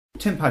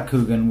Tim Pat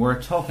Coogan, we're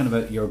talking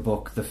about your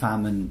book, The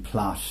Famine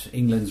Plot,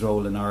 England's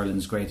Role in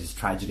Ireland's Greatest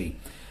Tragedy.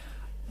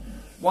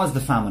 Was the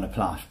famine a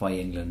plot by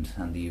England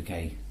and the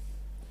UK?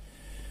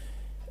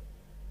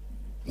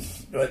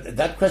 Well,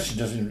 that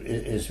question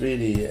is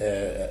really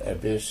a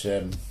bit,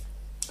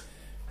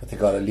 what they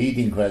call a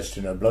leading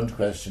question or blunt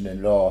question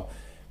in law.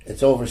 It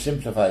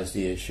oversimplifies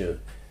the issue.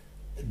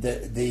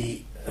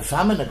 The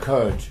famine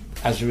occurred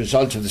as a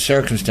result of the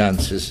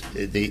circumstances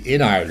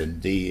in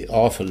Ireland, the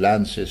awful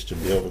land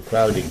system, the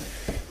overcrowding,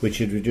 which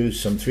had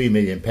reduced some 3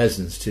 million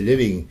peasants to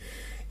living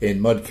in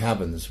mud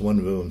cabins,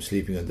 one room,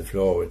 sleeping on the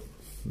floor with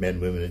men,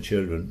 women and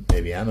children,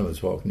 maybe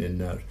animals walking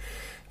in and out.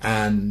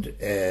 And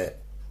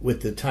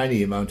with the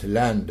tiny amount of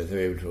land that they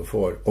were able to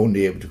afford,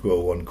 only able to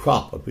grow one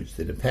crop on which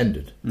they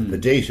depended, the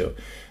potato.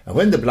 And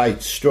when the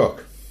blight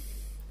struck,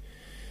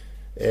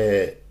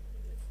 there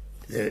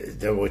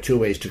were two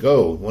ways to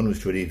go. One was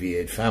to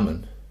alleviate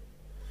famine,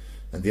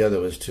 and the other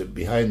was to,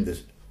 behind the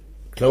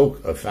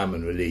cloak of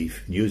famine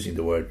relief, using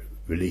the word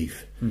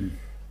relief,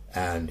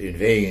 and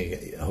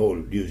using a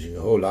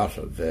whole lot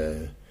of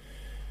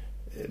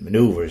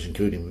manoeuvres,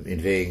 including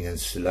inveighing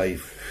against the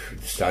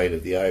lifestyle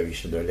of the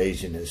Irish and their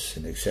laziness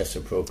and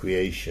excessive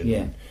procreation. Yeah.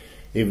 And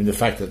even the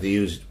fact that they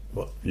used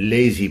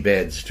lazy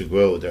beds to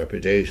grow their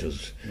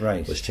potatoes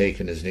was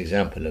taken as an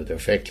example of their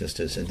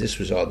fecklessness, and this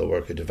was all the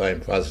work of divine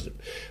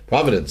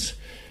providence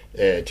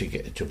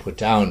to put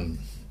down,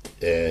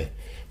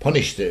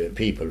 punish the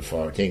people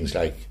for things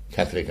like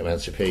Catholic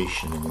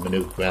emancipation and the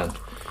Minute Grant,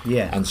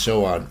 and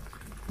so on.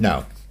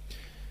 Now,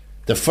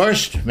 the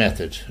first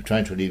method of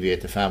trying to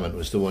alleviate the famine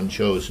was the one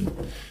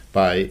chosen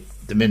by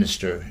the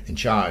minister in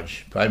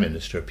charge, Prime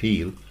Minister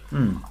Peel,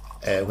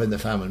 when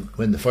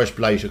the first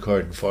blight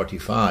occurred in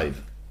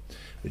 1945.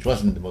 Which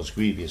wasn't the most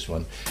grievous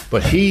one,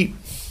 but he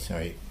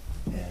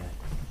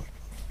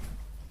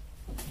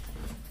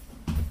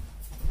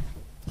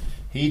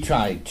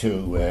tried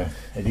to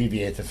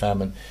alleviate the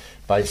famine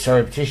by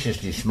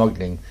surreptitiously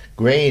smuggling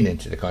grain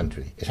into the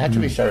country. It had to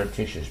be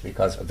surreptitious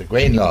because of the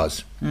grain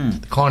laws,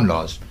 the corn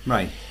laws,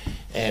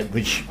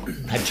 which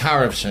had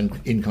tariffs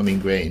on incoming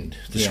grain.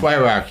 The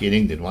squirearchy in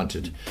England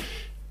wanted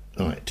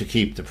to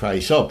keep the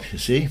price up, you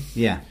see.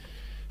 Yeah.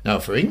 Now,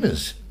 for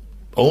England's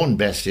own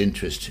best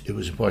interest, it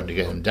was important to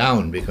get them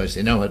down, because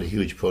they now had a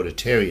huge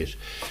proletariat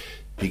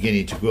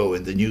beginning to grow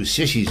in the new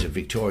cities of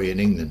Victorian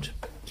England,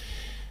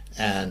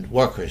 and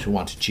workers who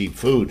wanted cheap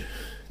food.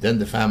 Then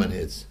the famine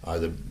hits, or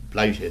the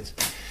blight hits,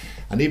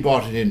 and he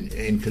brought it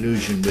in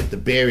collusion with the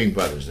Baring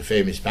brothers, the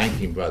famous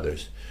banking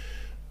brothers,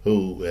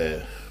 who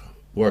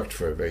worked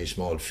for a very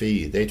small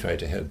fee. They tried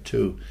to help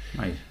too.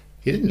 Right.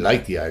 He didn't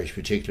like the Irish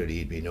particularly.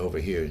 He'd been over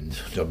here in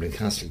Dublin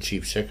Castle,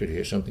 chief secretary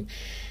or something.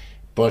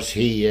 But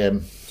he...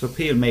 so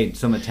Peel made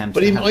some attempt.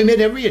 But he made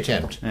every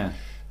attempt. Yeah.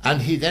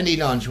 And he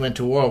went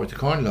to war with the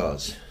corn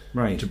laws.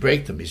 Right. To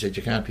break them. He said,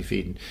 you can't have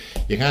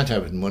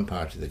it in one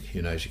part of the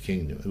United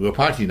Kingdom. We were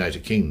part of the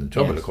United Kingdom. The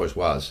trouble, of course,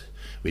 was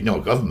we had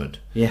no government.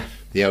 Yeah.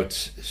 The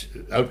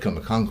outcome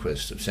of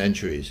conquest of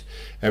centuries,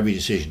 every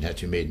decision had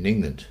to be made in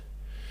England.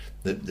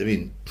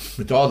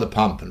 With all the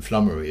pomp and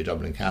flummery of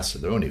Dublin Castle,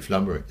 they're only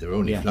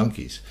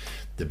flunkies.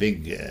 The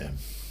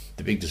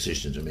big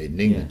decisions are made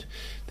in England.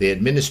 They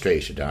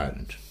administrated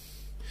Ireland,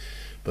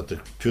 but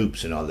the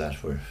troops and all that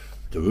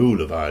the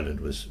rule of Ireland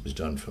was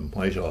done from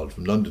Whitehall,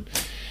 from London.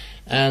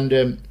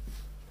 And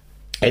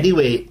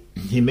anyway,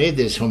 he made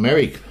this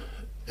Homeric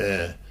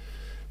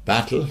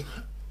battle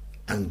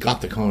and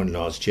got the corn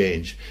laws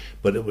changed,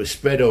 but it was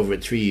spread over a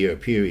 3-year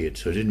period,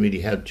 so it didn't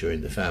really help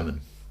during the famine.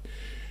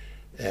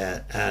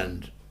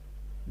 And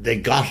they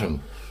got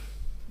him,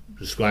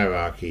 the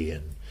squirearchy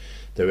and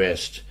the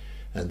rest,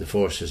 and the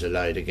forces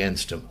allied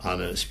against him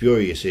on a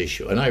spurious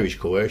issue, an Irish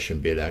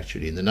coercion bill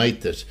actually. In the night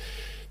that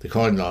the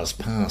corn laws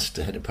passed,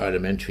 they had a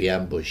parliamentary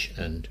ambush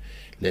and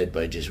led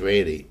by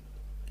Disraeli,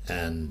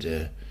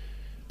 and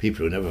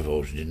people who never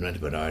voted, didn't know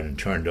anything about Ireland,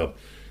 turned up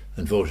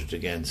and voted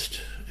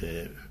against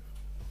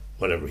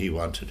whatever he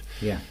wanted.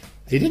 Yeah.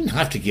 He didn't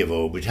have to give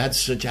over. He'd had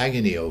such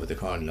agony over the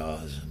corn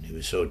laws, and he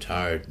was so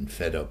tired and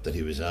fed up that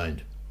he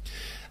resigned.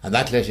 And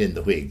that let in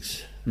the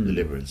Whigs, the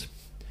Liberals.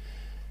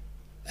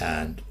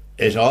 And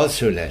it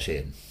also let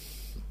in,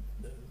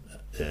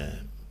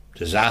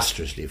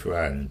 disastrously for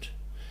Ireland,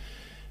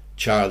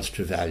 Charles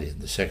Trevelyan,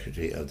 the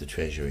Secretary of the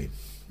Treasury.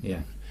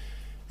 Yeah.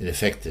 In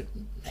effect, the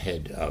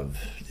head of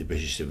the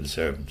British civil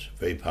servant,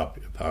 very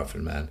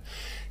powerful man.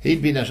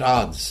 He'd been at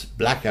odds,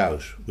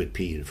 blackout, with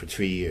Peel for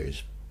 3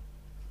 years.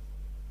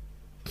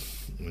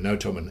 We're now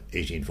talking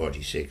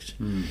 1846.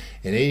 In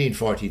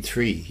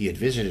 1843, he had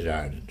visited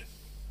Ireland.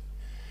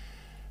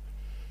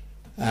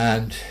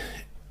 And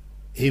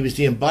he was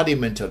the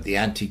embodiment of the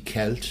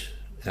anti-Celt,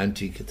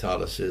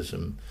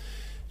 anti-Catholicism,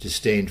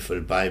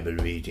 disdainful Bible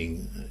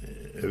reading,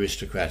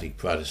 aristocratic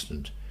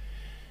Protestant.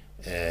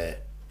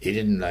 He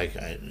didn't like.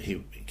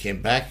 He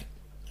came back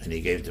and he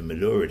gave them a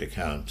lurid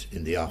account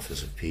in the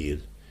office of Peel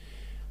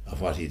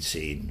of what he'd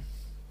seen,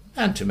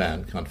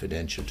 man-to-man,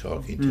 confidential,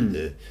 talking to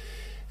the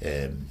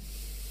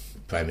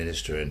Prime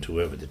Minister and to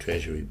whoever the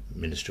Treasury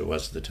Minister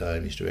was at the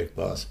time, his direct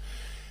boss.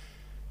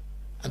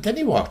 And then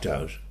he walked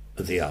out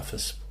of the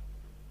office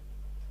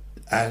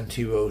and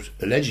he wrote,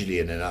 allegedly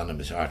an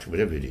anonymous article, but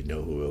everybody didn't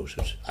know who wrote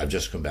it. I've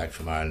just come back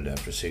from Ireland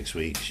after 6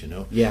 weeks, you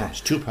know. Yeah.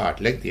 It's a 2-part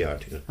lengthy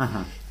article.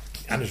 Uh-huh.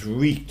 And it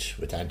reeked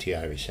with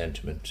anti-Irish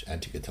sentiment,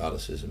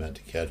 anti-Catholicism,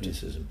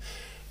 anti-Celticism.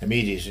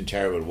 Immediate and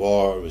terrible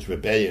war,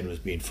 rebellion was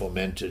being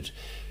fomented.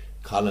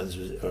 O'Connell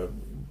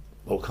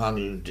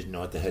didn't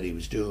know what the hell he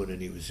was doing,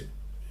 and he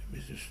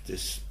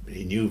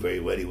knew very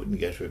well he wouldn't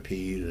get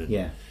repeal,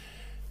 and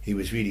he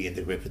was really in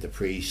the grip of the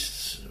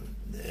priests.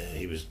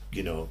 He was,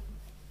 you know,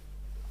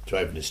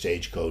 driving a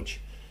stagecoach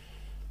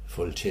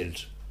full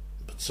tilt,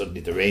 but suddenly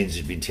the reins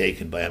had been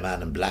taken by a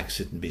man in black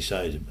sitting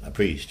beside him, a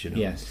priest, you know.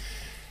 Yes.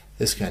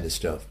 This kind of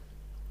stuff.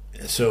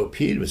 So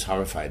Peel was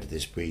horrified at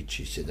this breach.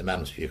 He said the man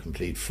must be a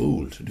complete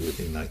fool to do a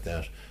thing like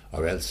that,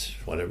 or else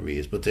whatever he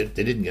is. But they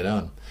didn't get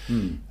on.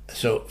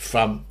 So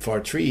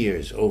for 3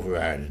 years over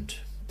Ireland,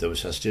 there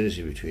was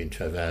hostility between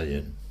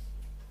Trevelyan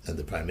and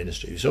the Prime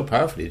Minister. He was so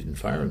powerful he didn't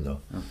fire him,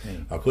 though,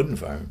 or couldn't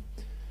fire him.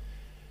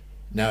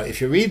 Now,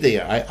 if you read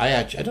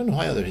I don't know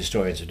why other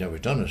historians have never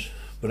done it,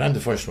 but I'm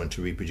the first one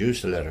to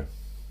reproduce the letter.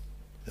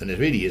 And it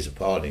really is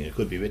appalling. It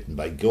could be written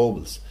by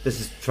Goebbels.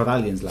 This is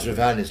Trevelyan's letter.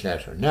 Trevelyan's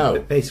letter. Now,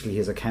 basically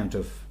his account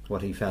of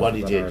what he felt. What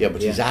he did, Ireland.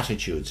 but his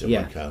attitudes at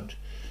one count.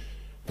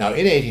 Now,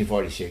 in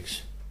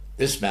 1846,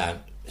 this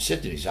man is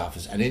sitting in his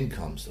office, and in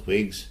comes the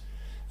Whigs,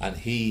 and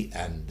he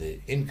and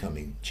the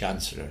incoming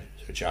Chancellor,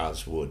 Sir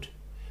Charles Wood,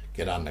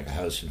 get on like a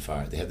house on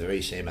fire. They have the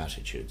very same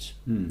attitudes.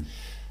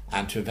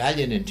 And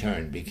Trevelyan, in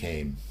turn,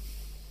 became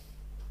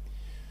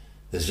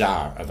the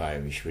Tsar of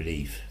Irish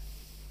relief.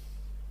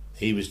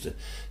 He was the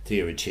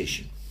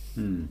theoretician.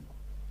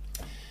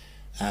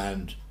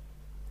 And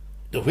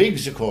the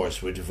Whigs, of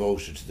course, were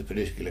devoted to the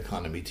political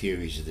economy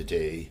theories of the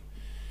day.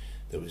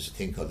 There was a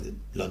thing called the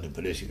London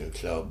Political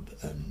Club,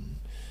 and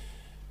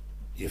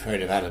you've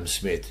heard of Adam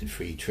Smith and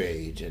free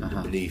trade, and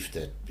the belief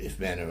that if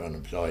men are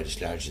unemployed,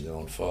 it's largely their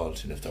own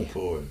fault, and if they're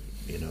poor,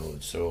 you know,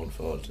 it's their own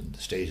fault, and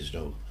the state has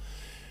no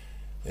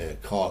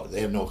call.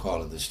 They have no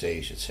call on the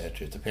state,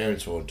 etc. If the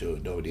parents won't do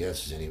it, nobody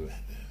else is anyway.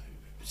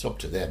 It's up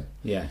to them.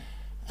 Yeah.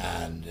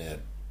 And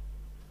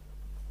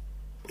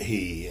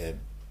they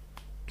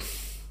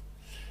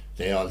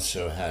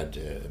also had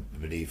a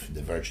belief in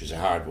the virtues of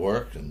hard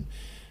work and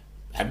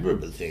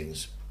admirable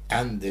things,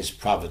 and this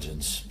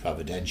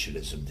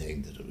providentialism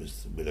thing, that it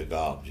was the will of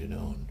God, you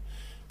know, and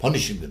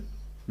punishing them,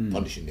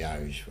 punishing the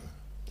Irish for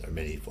their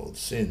manifold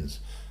sins,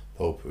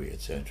 popery,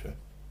 etc.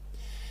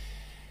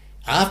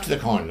 After the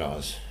Corn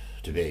Laws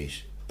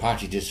debate,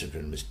 party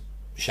discipline was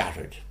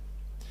shattered,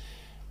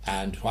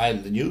 and while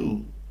the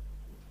new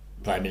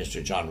Prime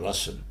Minister John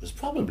Russell was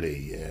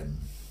probably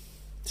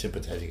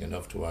sympathetic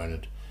enough to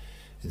Ireland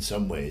in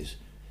some ways,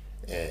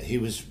 he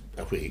was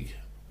a Whig,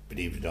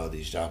 believed in all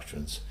these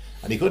doctrines,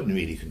 and he couldn't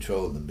really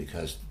control them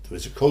because there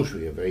was a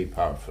coterie of very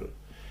powerful.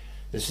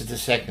 This is the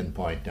second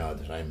point now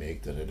that I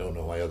make that I don't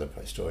know why other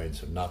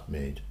historians have not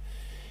made.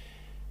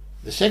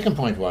 The second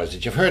point was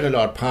that you've heard of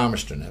Lord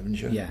Palmerston,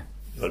 haven't you? Yeah.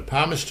 Lord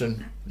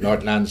Palmerston,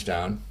 Lord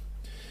Lansdowne,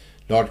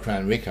 Lord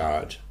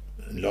Cranrickard,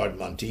 and Lord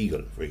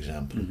Monteagle, for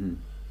example.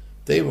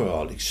 They were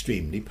all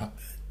extremely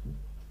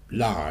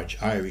large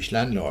Irish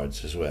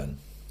landlords as well.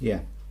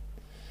 Yeah.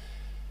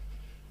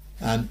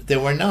 And they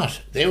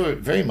were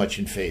very much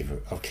in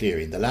favour of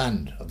clearing the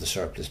land of the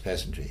surplus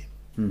peasantry.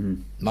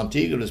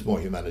 Monteagle was more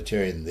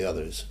humanitarian than the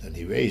others, and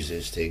he raised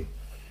this thing,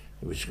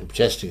 he was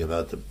protesting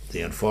about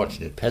the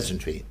unfortunate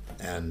peasantry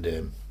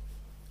and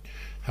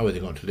how are they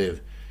going to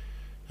live.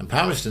 And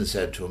Palmerston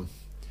said to him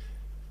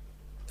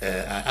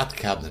at the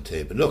cabinet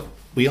table, look,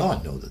 we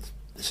all know that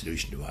the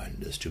solution to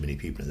Ireland is too many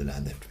people in the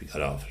land, they have to be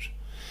cut off it.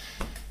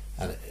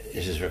 And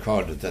it is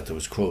recorded that there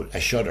was, quote, a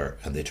shudder,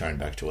 and they turned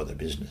back to other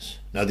business.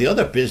 Now, the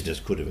other business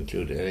could have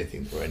included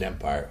anything for an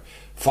empire.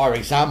 For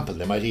example,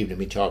 they might even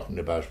be talking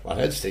about what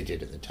else they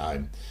did at the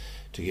time,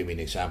 to give me an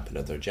example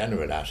of their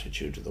general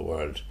attitude to the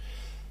world.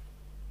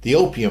 The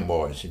Opium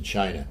Wars in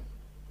China.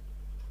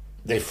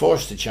 They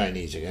forced the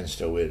Chinese against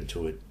their will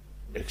to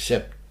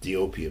accept the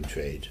opium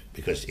trade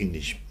because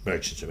English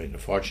merchants are making a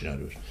fortune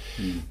out of it.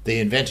 They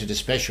invented a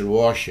special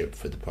warship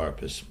for the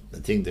purpose, a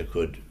thing that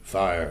could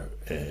fire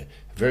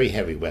very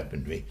heavy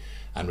weaponry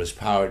and was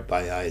powered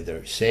by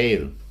either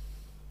sail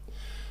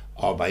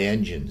or by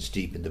engines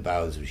deep in the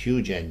bowels of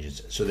huge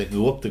engines, so they could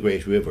go up the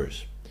great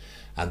rivers,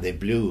 and they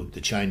blew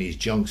the Chinese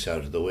junks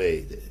out of the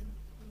way.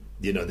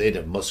 You know, they'd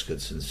have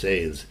muskets and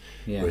sails,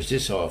 whereas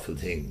this awful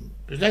thing,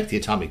 it was like the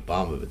atomic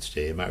bomb of its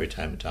day, a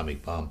maritime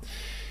atomic bomb.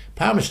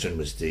 Palmerston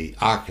was the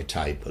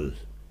archetypal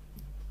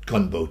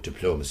gunboat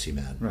diplomacy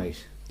man.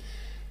 Right.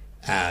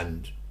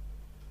 And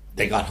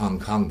they got Hong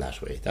Kong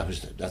that way.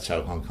 That's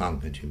how Hong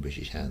Kong went in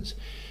British hands.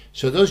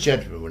 So those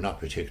gentlemen were not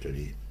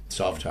particularly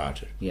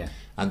soft-hearted. Yeah.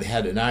 And they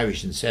had an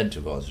Irish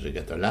incentive also to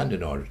get their land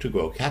in order to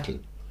grow cattle.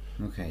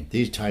 Okay.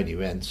 These tiny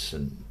rents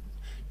and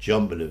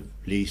jumble of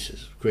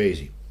leases,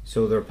 crazy.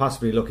 So they're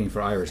possibly looking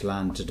for Irish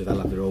land to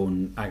develop their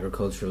own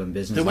agricultural and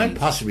business They weren't needs.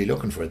 possibly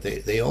looking for it.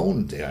 They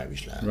owned the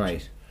Irish land.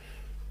 Right.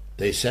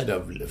 They said,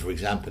 for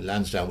example,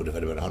 Lansdowne would have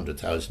had about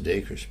 100,000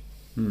 acres.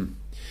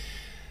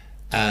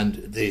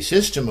 And the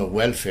system of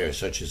welfare,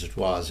 such as it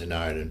was in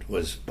Ireland,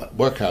 was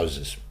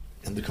workhouses.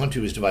 And the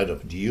country was divided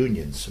up into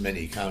unions, so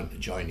many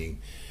adjoining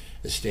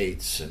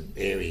estates and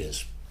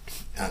areas.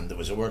 And there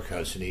was a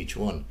workhouse in each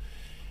one.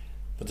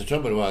 But the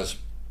trouble was,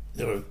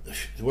 the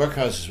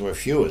workhouses were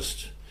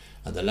fewest,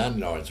 and the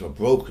landlords were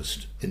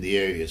brokest in the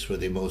areas where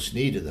they most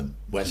needed them,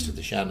 west of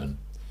the Shannon,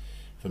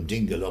 from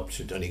Dingle up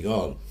to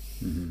Donegal.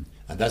 And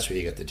that's where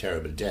you get the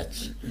terrible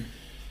deaths.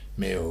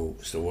 Mayo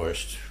was the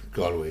worst,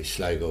 Galway,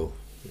 Sligo,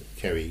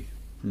 Kerry,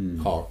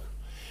 Cork.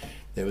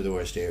 They were the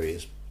worst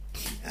areas.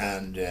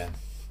 And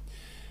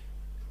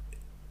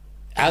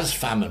as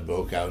famine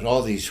broke out,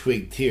 all these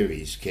Whig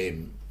theories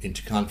came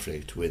into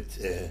conflict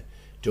with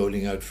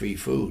doling out free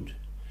food.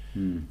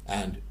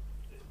 And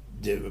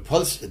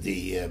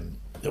the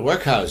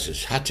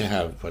workhouses had to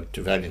have what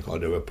Trevelyan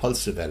called a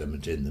repulsive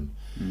element in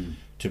them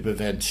to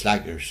prevent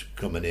slackers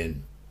coming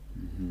in,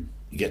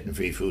 getting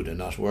free food and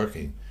not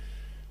working.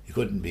 You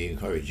couldn't be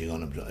encouraging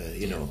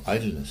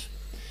idleness.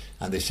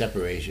 And they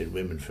separated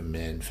women from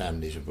men,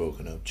 families were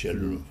broken up,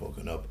 children were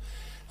broken up.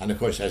 And of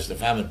course, as the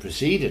famine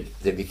proceeded,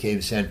 they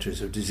became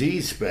centres of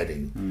disease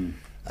spreading.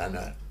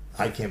 And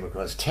I came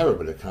across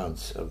terrible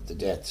accounts of the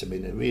deaths. I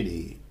mean,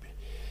 really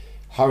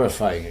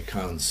horrifying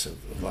accounts of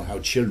how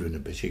children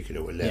in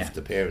particular were left.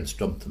 The parents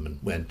dumped them and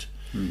went.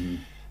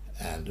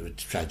 And there were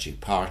tragic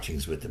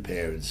partings with the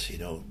parents,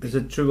 Is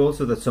it true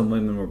also that some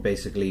women were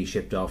basically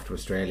shipped off to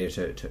Australia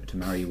to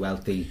marry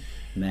wealthy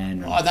men?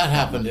 That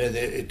happened.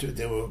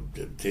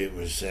 There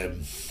was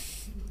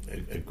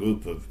a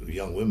group of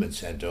young women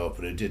sent off,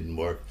 but it didn't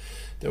work.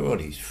 They were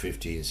only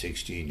 15,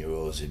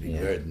 16-year-olds who'd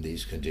been reared in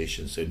these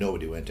conditions, so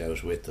nobody went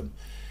out with them.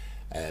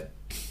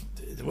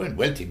 They weren't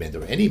wealthy men, they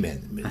were any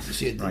men. You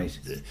see,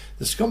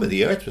 the scum of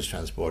the earth was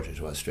transported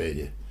to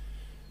Australia.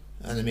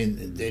 And I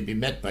mean, they'd be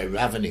met by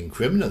ravening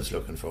criminals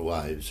looking for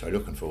wives or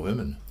looking for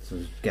women. So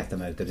get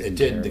them out. It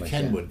did. The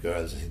Kenwood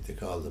girls, I think they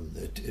called them.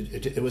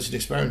 It was an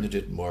experiment that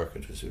didn't work.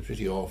 It was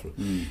pretty awful.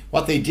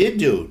 What they did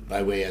do,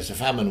 by way, as the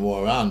famine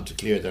wore on, to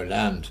clear their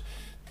land,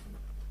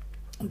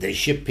 they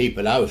shipped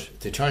people out.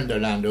 They turned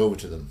their land over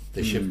to them.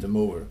 They shipped them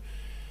over.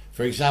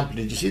 For example,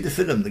 did you see the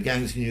film The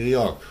Gangs in New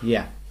York?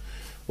 Yeah.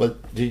 Well,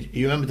 did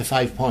you remember the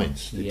 5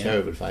 points? The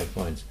terrible 5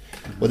 points.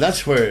 Well,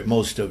 that's where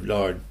most of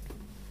Lord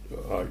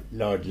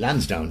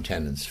Lansdowne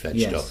tenants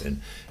fetched up in.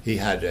 He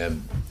had,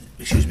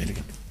 excuse me, look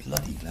at the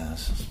bloody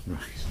glasses. Right.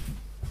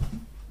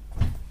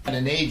 And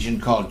an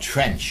agent called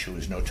Trench, who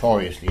was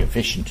notoriously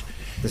efficient.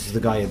 This is the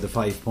guy of the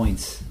 5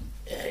 points.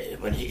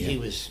 When he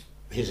was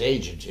his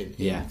agent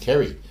in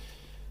Kerry,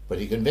 but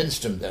he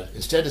convinced him that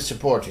instead of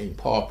supporting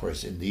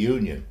paupers in the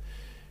union,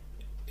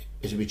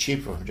 it would be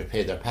cheaper for them to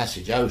pay their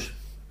passage out,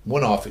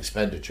 one-off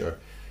expenditure,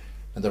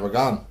 and they were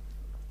gone.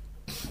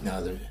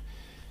 Now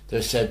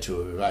they're said to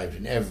have arrived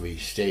in every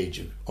stage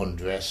of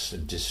undress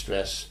and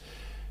distress.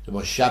 The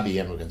most shabby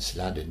immigrants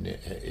landed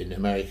in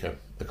America,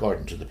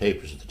 according to the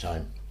papers at the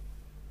time.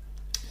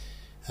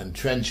 And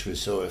Trench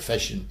was so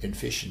efficient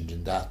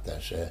in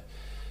that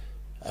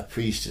a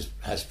priest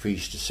has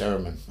preached a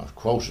sermon, or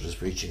quoted as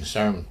preaching a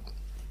sermon,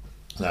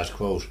 that,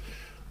 quote,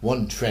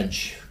 "One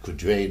trench could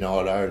drain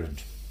all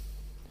Ireland."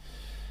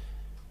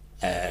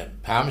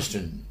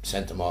 Palmerston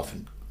sent them off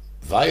in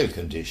vile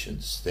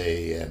conditions.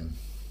 They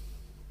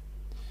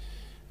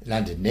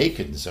landed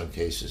naked in some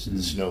cases in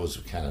the snows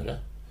of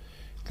Canada.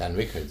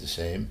 Clanrickard the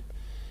same.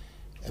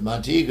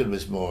 Monteagle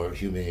was more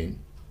humane.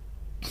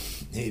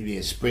 He'd be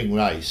a spring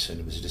rice, and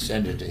it was a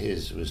descendant of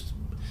his who was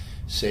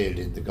sailed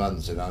in the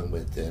guns along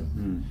with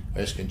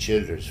Erskine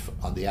Childers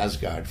on the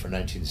Asgard for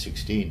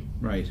 1916.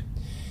 Right.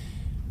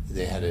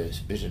 They had a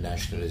bit of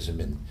nationalism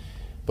in,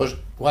 but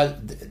while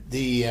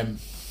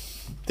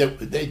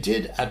they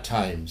did at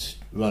times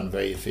run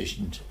very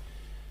efficient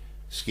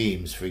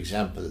schemes. For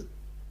example,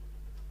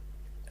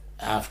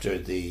 after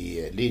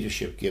the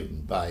leadership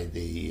given by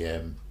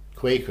the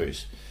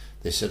Quakers,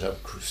 they set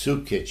up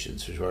soup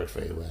kitchens, which worked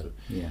very well.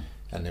 Yeah.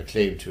 And they're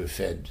claimed to have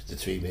fed the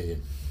 3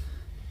 million.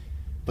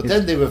 But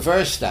then they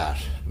reversed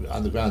that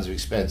on the grounds of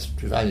expense.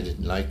 Trevelyan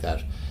didn't like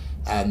that,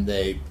 and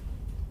they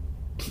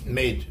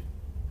made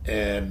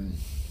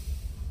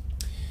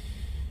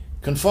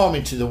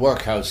conforming to the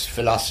workhouse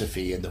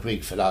philosophy and the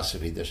Whig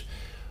philosophy that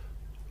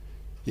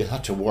you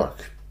had to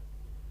work.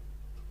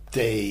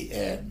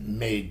 They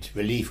made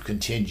relief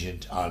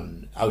contingent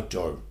on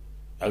outdoor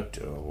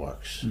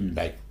works,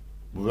 like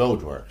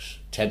road works,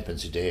 10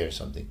 pence a day or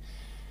something.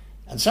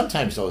 And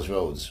sometimes those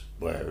roads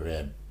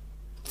were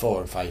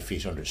 4 or 5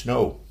 feet under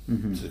snow, so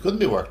they couldn't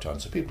be worked on.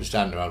 So people were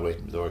standing around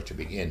waiting for the work to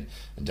begin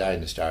and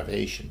dying of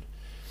starvation.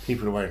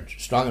 People who weren't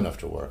strong enough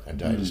to work and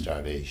died of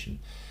starvation.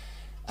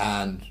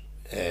 And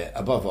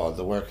above all,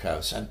 the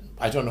workhouse. And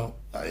I don't know,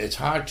 it's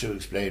hard to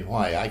explain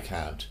why, I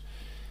can't.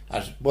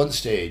 At one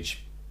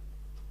stage,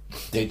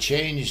 they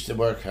changed the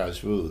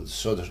workhouse rules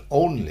so that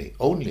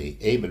only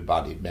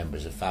able-bodied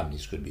members of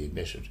families could be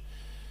admitted.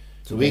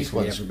 So the weak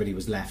basically ones, everybody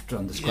was left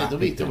on the scrap. yeah, the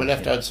weak, they were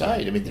left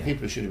outside. I mean, the Yeah.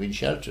 people who should have been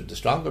sheltered, the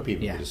stronger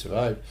people would have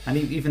survived. And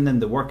even in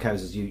the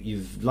workhouses,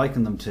 you've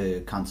likened them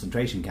to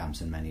concentration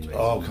camps in many ways.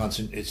 Oh,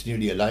 it's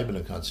nearly a libel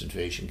in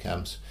concentration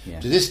camps. Yeah.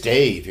 To this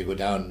day, if you go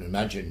down,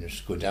 imagine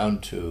just go down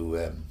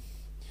to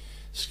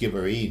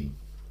Skibbereen,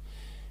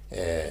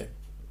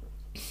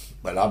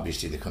 well,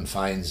 obviously the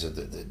confines of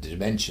the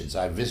dimensions.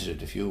 I've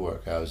visited a few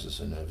workhouses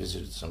and I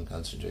visited some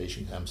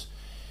concentration camps,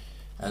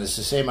 and it's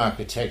the same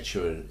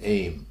architectural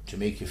aim to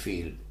make you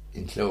feel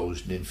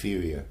enclosed and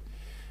inferior.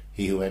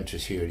 He who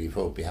enters here, leave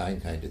hope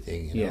behind, kind of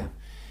thing, you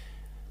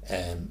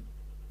know.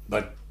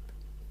 But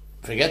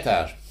forget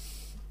that.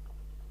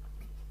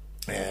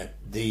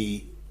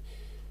 The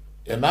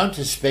amount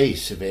of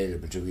space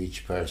available to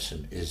each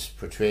person is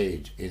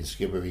portrayed in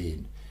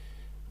Skibbereen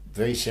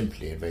very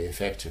simply and very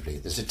effectively.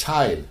 There's a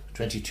tile,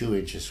 22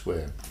 inches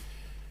square,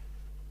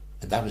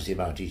 and that was the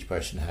amount each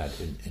person had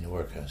in a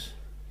workhouse.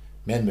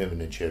 Men, women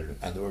and children,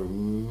 and they were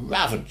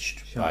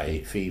ravaged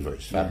by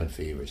fevers, famine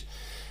fevers.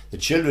 The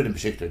children in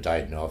particular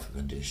died in awful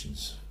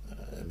conditions.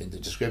 I mean, the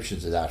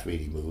descriptions of that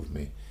really moved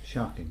me.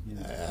 Shocking,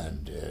 yeah.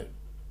 And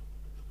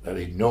I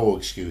mean, no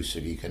excuse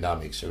of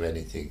economics or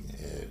anything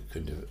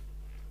could have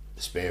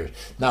spared it.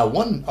 Now,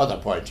 one other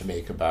point to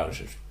make about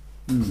it,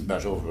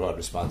 about overall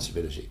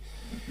responsibility.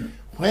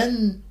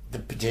 When the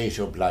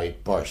potato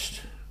blight burst,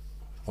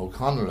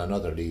 O'Connell and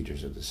other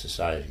leaders of the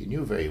society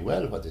knew very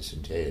well what this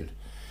entailed.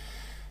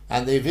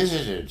 And they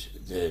visited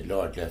the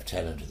Lord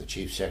Lieutenant or the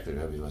Chief Secretary,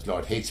 whoever he was,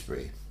 Lord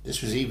Heytesbury.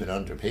 This was even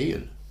under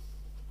Peel.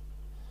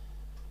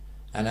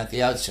 And at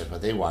the outset,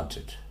 what they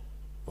wanted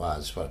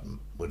was what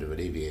would have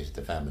alleviated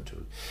the famine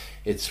too.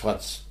 It's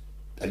what's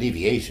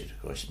alleviated,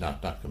 of course,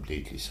 not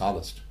completely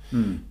solaced.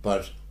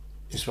 But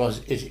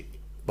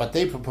what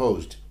they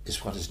proposed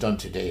is what is done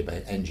today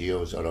by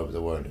NGOs all over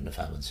the world in a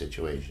famine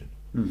situation.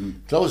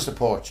 Close the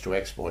ports to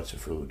exports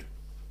of food.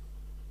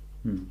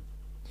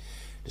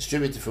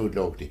 Distribute the food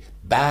locally.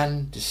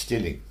 Ban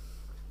distilling.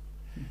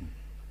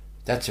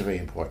 That's a very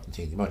important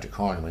thing. The amount of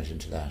corn went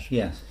into that.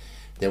 Yes.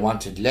 They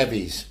wanted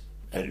levies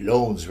and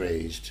loans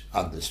raised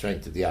on the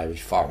strength of the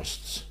Irish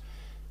forests,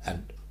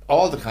 and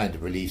all the kind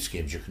of relief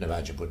schemes you can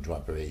imagine put into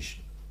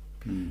operation.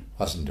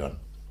 Wasn't done.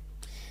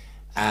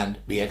 And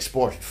we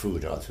exported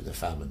food all through the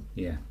famine.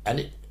 Yeah.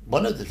 And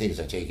one of the things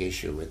I take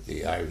issue with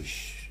the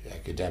Irish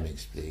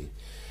academics,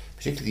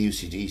 particularly the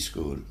UCD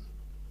school,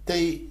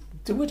 they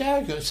would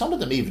argue, some of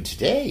them even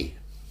today,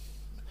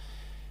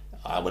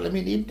 well, I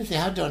mean, even if they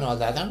had done all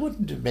that, that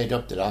wouldn't have made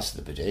up the loss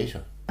of the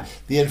potato.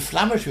 The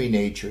inflammatory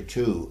nature,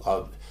 too,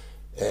 of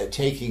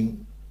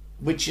taking,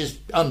 which is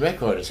on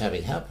record as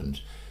having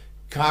happened,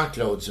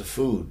 cartloads of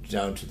food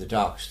down to the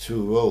docks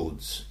through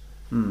roads,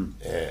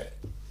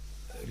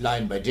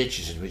 lined by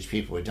ditches in which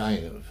people were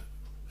dying of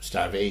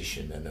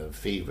starvation and of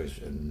fevers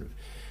and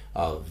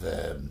of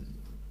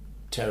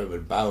terrible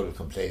bowel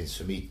complaints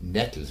from eating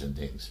nettles and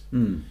things.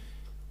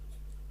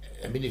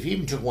 I mean, if you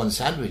even took one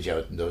sandwich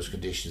out in those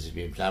conditions of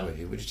being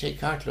inflammatory, would you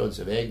take cartloads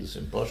of eggs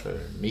and butter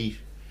and meat?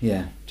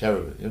 Yeah.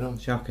 Terrible, you know.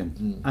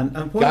 Shocking.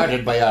 And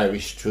guarded by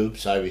Irish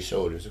troops, Irish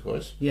soldiers, of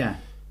course. Yeah.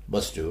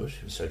 Must do it.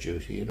 It's our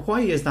duty, you know.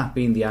 Why has that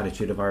been the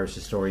attitude of Irish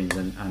historians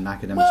and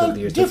academics over the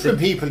years? Different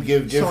people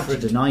give different...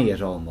 Sort of deny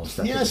it almost.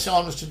 Yes,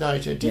 almost deny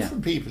it.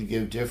 Different people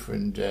give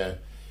different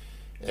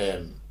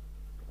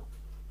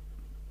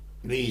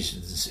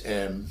reasons.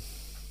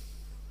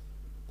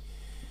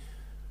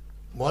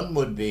 One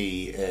would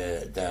be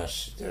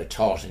that they're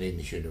taught in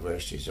English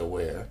universities or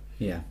where.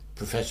 Yeah.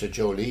 Professor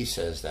Joe Lee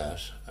says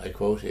that, I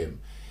quote him,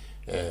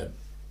 that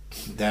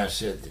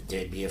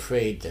they'd be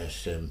afraid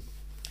that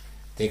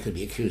they could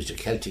be accused of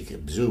Celtic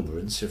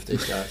exuberance if they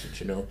started,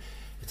 you know,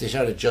 if they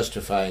started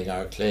justifying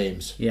our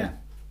claims. Yeah.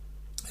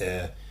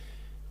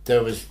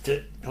 There was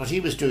what he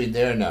was doing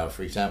there now,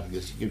 for example,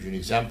 just to give you an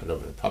example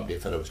of it, probably a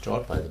fellow was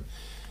taught by them.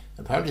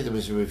 Apparently there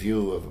was a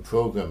review of a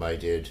program I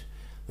did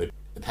with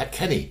Pat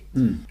Kenny,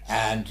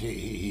 and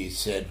he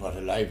said what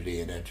a lively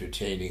and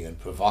entertaining and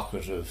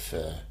provocative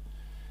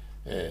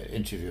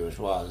interview it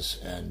was,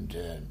 and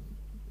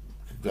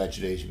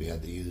congratulated me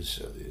on the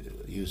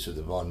use of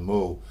the bon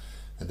mot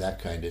and that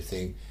kind of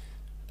thing,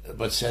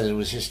 but said it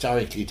was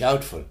historically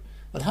doubtful.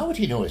 Well, how would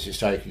he know it's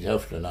historically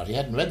doubtful or not? He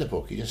hadn't read the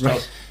book. He just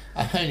thought,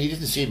 I mean, he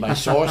didn't see my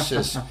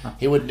sources.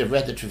 He wouldn't have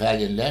read the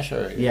Trevelyan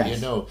letter, you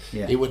know.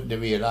 Yeah. He wouldn't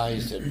have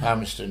realised that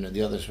Palmerston and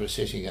the others were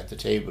sitting at the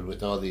table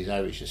with all these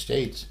Irish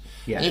estates.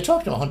 Yeah. And they're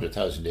talking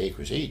 100,000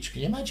 acres each.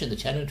 Can you imagine the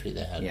tenantry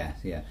they had? Yeah,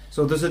 yeah.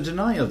 So there's a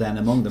denial then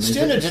among them.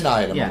 Still a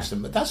denial amongst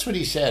them, but that's what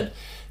he said.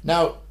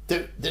 Now,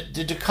 the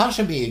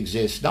dichotomy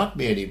exists not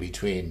merely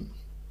between...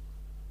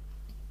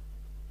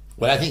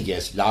 Well, I think,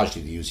 yes,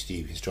 largely the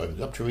UCD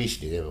historians. Up to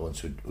recently, they were the ones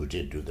who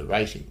did do the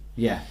writing.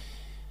 Yeah.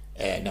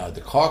 Now,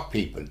 the Cork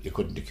people, you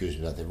couldn't accuse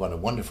them of that.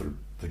 They've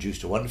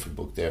produced a wonderful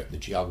book there from the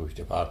geography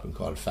department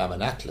called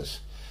Famine Atlas.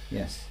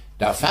 Yes.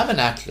 Now, Famine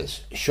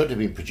Atlas should have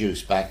been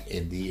produced back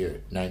in the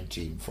year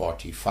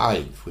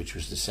 1945, which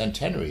was the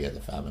centenary of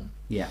the famine.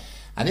 Yeah.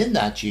 And in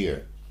that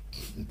year,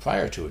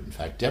 prior to it, in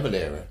fact, De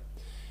Valera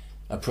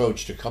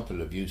approached a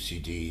couple of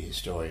UCD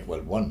historians,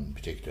 well, one in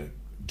particular,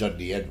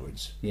 Dudley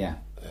Edwards,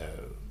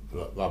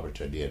 Robert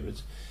Dudley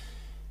Edwards,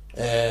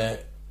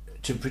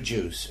 to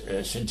produce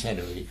a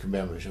centenary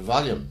commemorative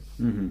volume.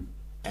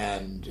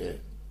 And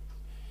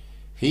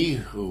he,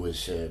 who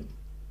was a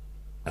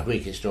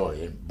Whig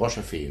historian,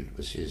 Butterfield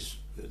was his,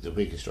 the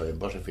Whig historian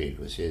Butterfield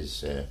was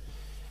his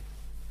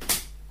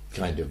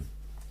kind of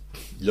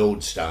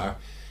lodestar.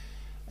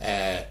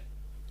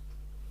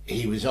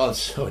 He was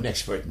also an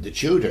expert in the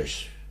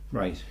Tudors.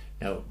 Right.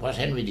 Now, what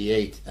Henry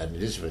VIII and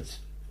Elizabeth,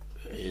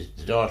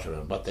 the daughter,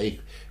 and what they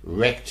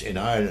wreaked in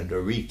Ireland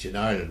or wreaked in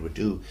Ireland would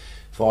do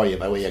for you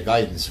by way of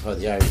guidance of how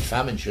the Irish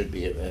famine should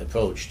be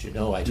approached, I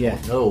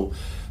don't know.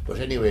 But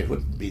anyway, it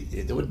wouldn't be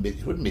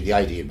the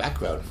ideal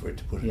background for it,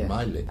 to put it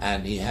mildly.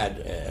 And he had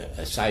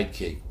a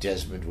sidekick,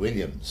 Desmond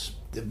Williams,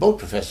 both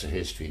professor of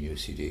history in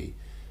UCD,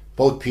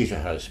 both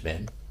Peterhouse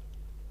men,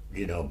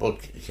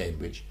 both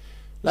Cambridge,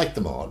 liked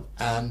them all,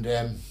 and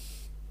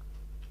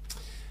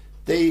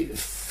they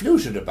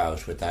fluted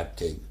about with that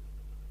thing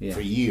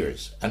for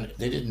years, and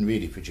they didn't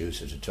really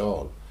produce it at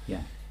all.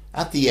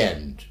 At the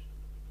end,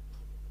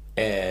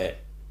 the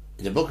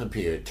book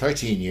appeared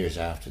 13 years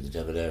after the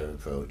De Valera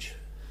approach.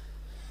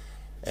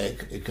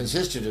 It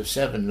consisted of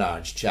 7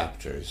 large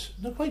chapters.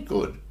 They're quite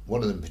good.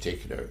 One of them in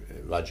particular,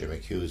 Roger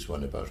McHugh's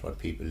one about what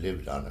people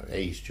lived on or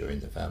ate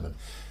during the famine,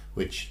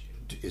 which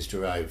is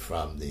derived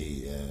from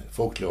the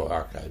folklore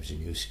archives in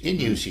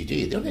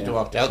UCD. They only had to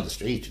walk down the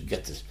street and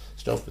get the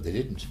stuff, but they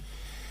didn't.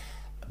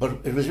 But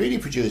it was really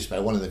produced by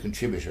one of the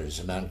contributors,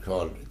 a man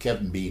called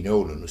Kevin B.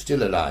 Nolan, who's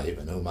still alive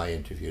and whom I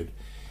interviewed.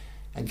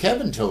 And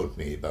Kevin told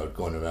me about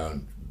going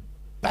around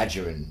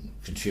badgering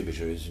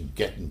contributors and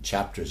getting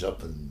chapters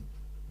up and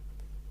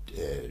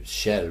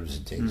shelves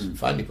and things, and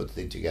finally put the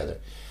thing together.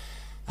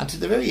 And to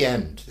the very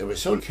end, they were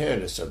so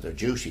careless of their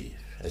duty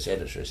as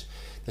editors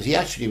that he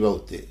actually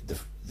wrote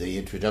the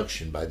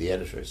introduction by the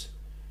editors.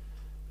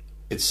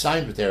 It's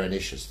signed with their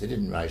initials. They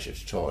didn't write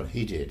it at all.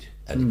 He did,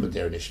 and he put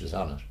their initials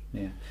on it.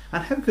 Yeah.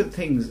 And how could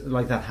things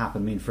like that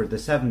happen? I mean, for the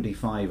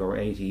 75 or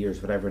 80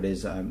 years, whatever it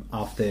is,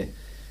 of the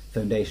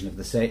foundation of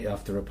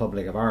the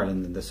Republic of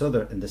Ireland in the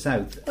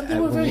south. But they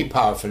were very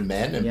powerful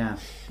men. And,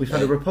 we've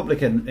had a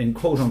republican in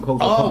quote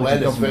unquote. Well,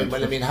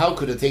 I mean, how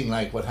could a thing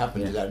like what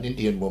happened to that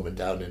Indian woman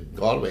down in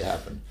Galway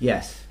happen?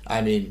 Yes.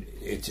 I mean,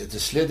 it's the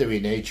slithery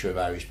nature of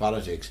Irish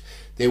politics.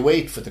 They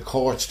wait for the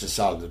courts to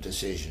solve the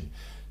decision.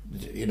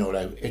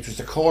 Like it was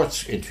the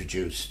courts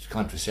introduced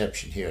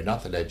contraception here,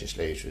 not the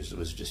legislators. It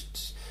was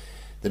just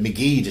the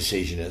McGee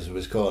decision, as it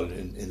was called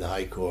in the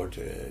High Court,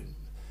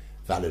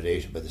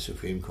 validated by the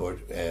Supreme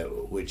Court,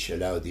 which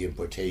allowed the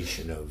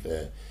importation of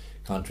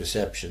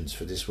contraceptions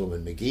for this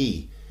woman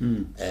McGee.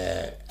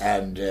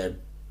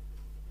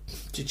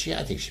 Did she?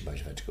 I think she might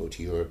have had to go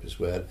to Europe as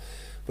well.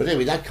 But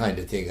anyway, that kind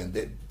of thing, and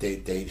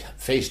they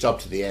faced up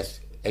to the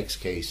X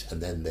case,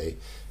 and then they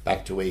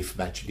backed away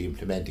from actually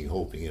implementing,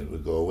 hoping it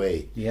would go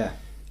away. Yeah.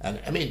 And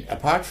I mean,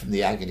 apart from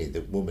the agony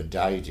the woman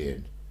died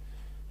in,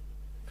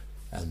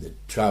 and the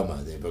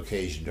trauma they've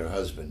occasioned her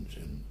husband,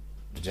 and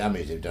the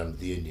damage they've done to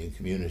the Indian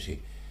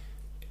community,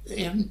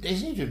 they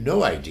seem to have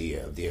no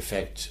idea of the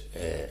effect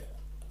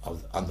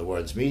on the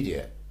world's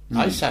media.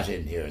 I sat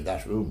in here in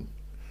that room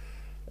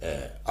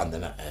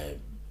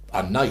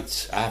on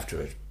nights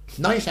after it,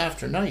 night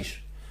after night,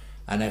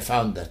 and I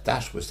found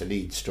that was the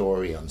lead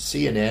story on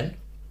CNN,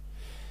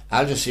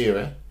 Al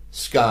Jazeera,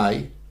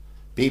 Sky,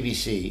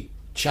 BBC,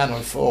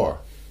 Channel 4,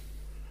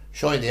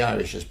 showing the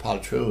Irish as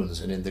poltroons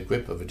and in the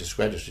grip of a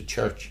discredited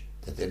church,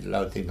 that they'd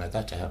allowed a thing like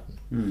that to happen.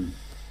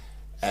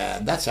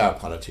 And that's our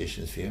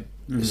politicians' view.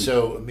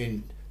 So, I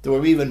mean, they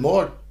were even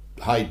more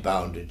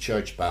hidebound and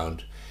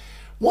church-bound.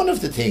 One of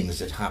the things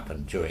that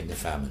happened during the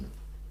famine,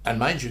 and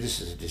mind you,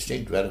 this is a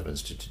distinct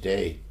relevance to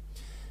today,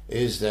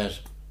 is that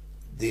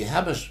the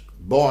habit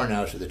born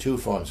out of the two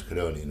forms of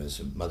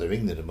colonialism, Mother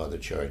England and Mother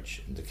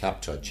Church, and the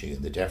cap-touching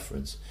and the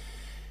deference,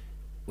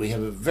 we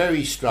have a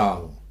very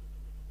strong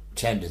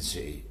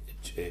tendency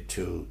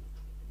to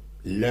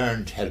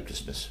learned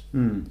helplessness.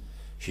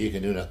 She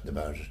can do nothing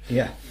about it.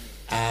 Yeah.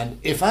 And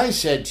if I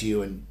said to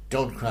you, and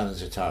don't crown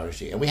as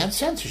authority, and we had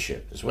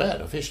censorship as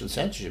well, official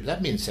censorship,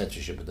 that means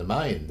censorship of the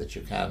mind, that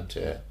you can't,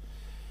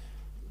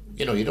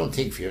 you don't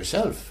think for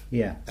yourself.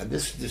 Yeah. And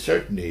this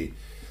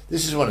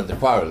is one of the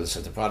quarrels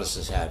that the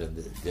Protestants had, and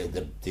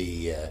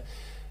the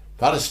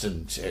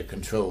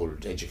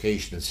Protestant-controlled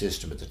educational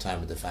system at the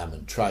time of the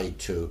famine tried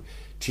to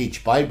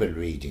teach Bible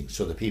reading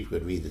so that people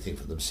could read the thing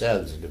for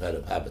themselves and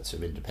develop habits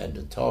of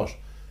independent thought,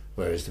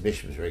 whereas the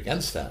bishops were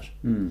against that.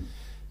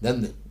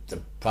 Then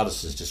the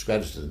Protestants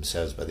discredited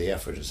themselves by the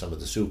effort of some of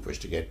the supers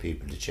to get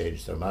people to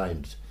change their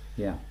minds,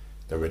 their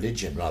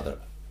religion rather.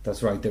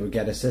 That's right, they would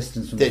get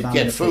assistance from They'd the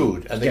get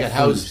food, and they get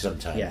houses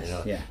sometimes.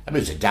 Yes, yeah. I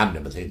mean, it's a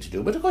damnable thing to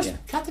do. But of course,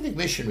 Catholic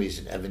missionaries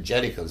and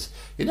evangelicals,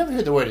 you never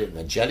hear the word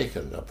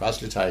evangelical or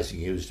proselytizing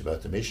used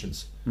about the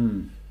missions.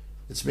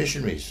 It's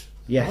missionaries.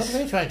 Yes. What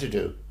are they trying to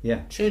do?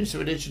 Yeah. Change the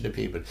religion to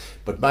people.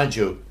 But mind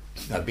you,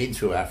 I've been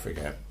through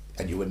Africa,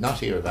 and you would not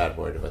hear a bad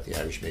word about the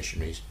Irish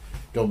missionaries.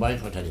 Don't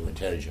mind what anyone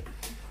tells you.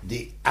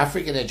 the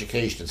African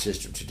educational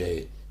system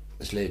today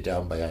is laid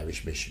down by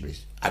Irish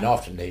missionaries, and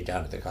often laid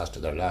down at the cost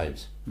of their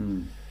lives,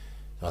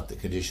 not the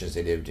conditions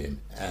they lived in.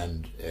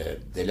 And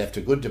they left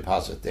a good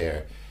deposit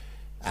there.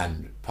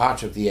 And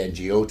part of the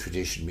NGO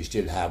tradition we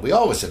still have, we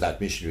always had that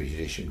missionary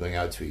tradition going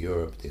out through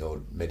Europe, the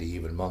old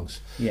medieval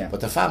monks. Yeah.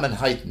 But the famine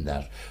heightened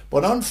that.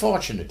 But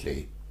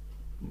unfortunately,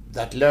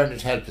 that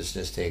learned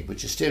helplessness thing,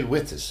 which is still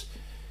with us,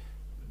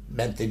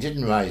 meant they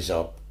didn't rise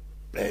up.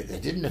 They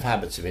didn't have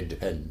habits of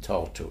independent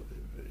thought, to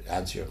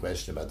answer your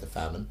question about the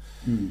famine.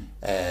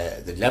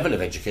 The level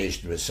of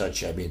education was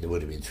such, I mean, there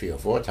would have been 3,000 or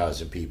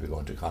 4,000 people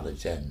going to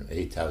college then,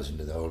 8,000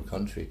 in the whole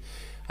country.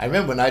 I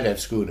remember when I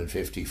left school in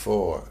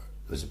 1954, there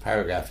was a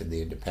paragraph in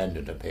the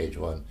Independent on page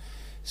 1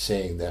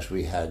 saying that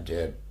we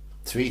had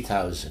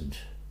 3,000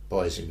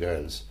 boys and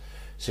girls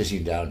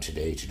sitting down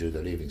today to do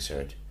their leaving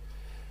cert.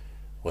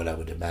 Well, I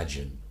would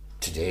imagine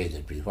today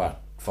there'd be,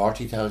 what,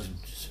 40,000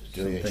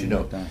 doing it, you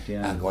know, like that,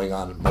 yeah. and going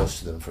on,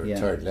 most of them for Yeah. a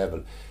third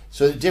level.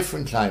 So a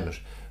different climate.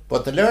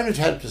 But the learned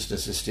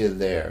helplessness is still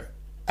there.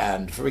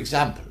 And for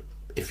example,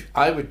 if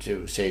I were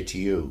to say to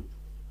you,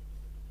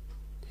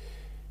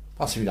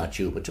 possibly not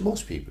you, but to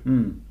most people,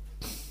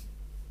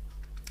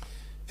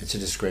 it's a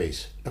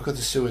disgrace. Look at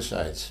the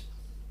suicides.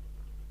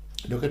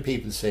 Look at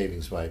people's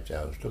savings wiped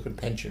out. Look at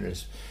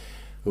pensioners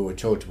who were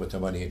told to put their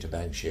money into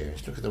bank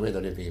shares. Look at the way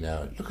they're living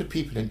now. Look at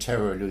people in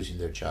terror losing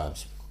their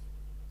jobs.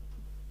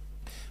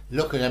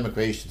 Look at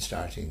emigration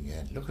starting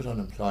again. Look at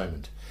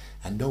unemployment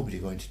and nobody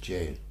going to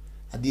jail.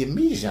 And the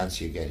immediate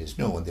answer you get is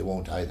no, and they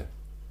won't either.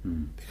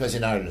 Because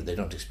in Ireland they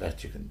don't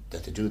expect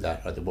that they do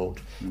that, or they won't.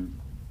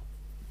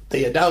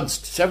 They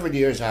announced several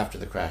years after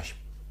the crash,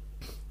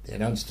 they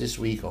announced this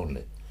week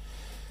only,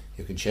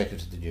 you can check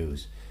it in the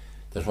news,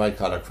 that white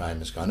collar crime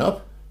has gone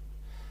up,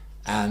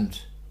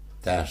 and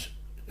that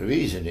the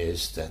reason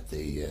is that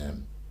the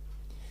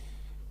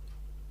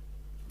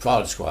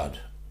fraud squad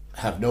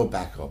have no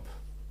backup.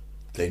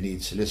 They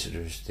need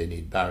solicitors, they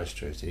need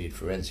barristers, they need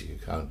forensic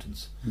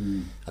accountants,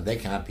 and they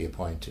can't be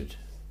appointed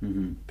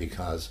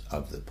because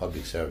of the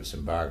public service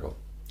embargo.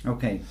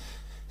 Okay.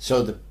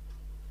 So the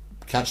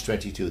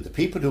catch-22, the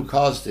people who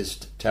caused this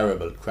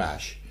terrible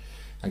crash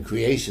and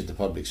created the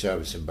public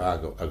service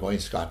embargo are going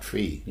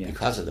scot-free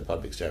because of the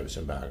public service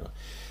embargo.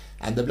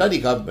 And the bloody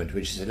government,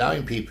 which is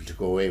allowing people to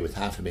go away with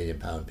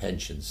 £500,000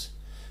 pensions,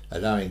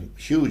 allowing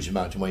huge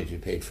amount of money to be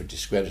paid for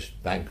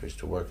discredited bankers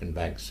to work in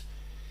banks,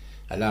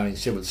 allowing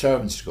civil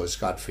servants to go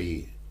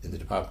scot-free in the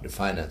Department of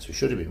Finance, who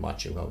should have been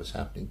watching what was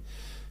happening,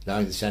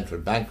 allowing the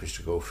central bankers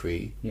to go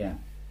free,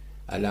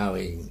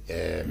 allowing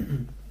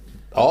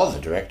all the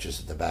directors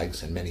of the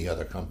banks and many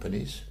other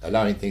companies,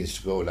 allowing things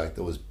to go like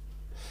those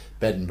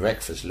bed and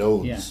breakfast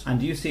loans. Yeah. And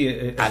do you see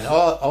and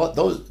all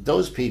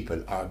those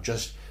people are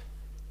just,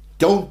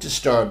 don't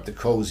disturb the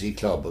cosy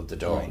club of the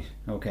door. Right.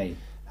 Okay.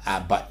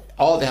 But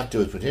all they have to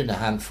do is put in a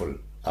handful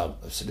of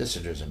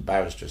solicitors and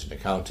barristers and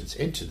accountants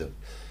into the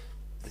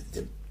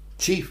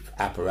chief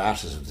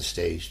apparatus of the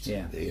state,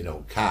 you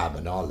know, CAB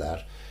and all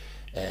that.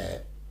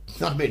 It's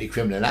not merely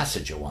criminal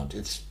assets you want,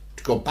 it's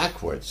to go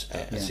backwards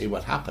and see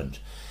what happened.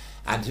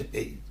 And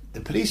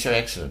the police are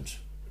excellent.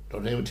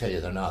 Don't anyone tell you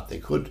they're not. They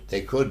could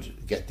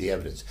get the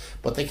evidence,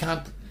 but they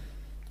can't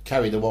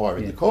carry the war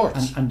in the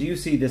courts. And do you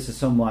see this as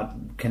somewhat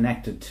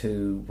connected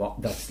to what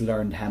that's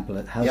learned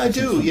helplessness? Yeah, I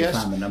do.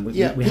 Yes.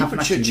 People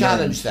should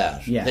challenge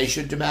that. Yeah. They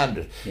should demand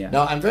it. Yeah.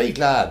 Now, I'm very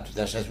glad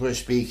that as we're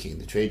speaking,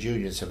 the trade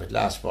unions have at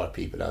last brought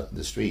people out in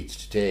the streets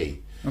today.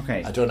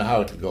 Okay. I don't know how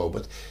it'll go,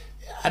 but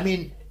I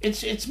mean,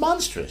 it's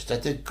monstrous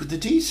that the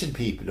decent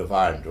people of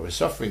Ireland who are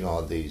suffering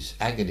all these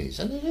agonies,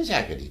 and it is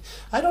agony.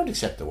 I don't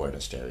accept the word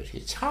austerity.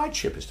 It's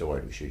hardship is the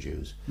word we should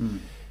use. I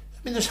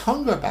mean, there's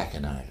hunger back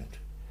in Ireland.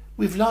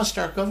 We've lost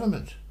our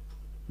government.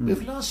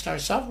 We've lost our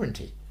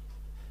sovereignty.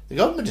 The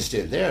government is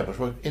still there, but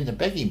we're in the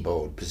begging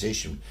bowl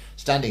position,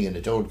 standing in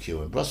a dole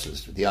queue in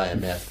Brussels with the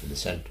IMF and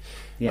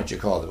the what you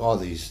call them, all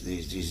these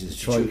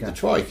institutions, the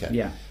Troika.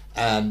 Yeah.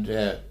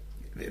 And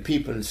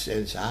people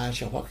says,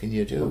 sure, what can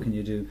you do? What can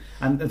you do?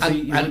 And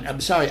I'm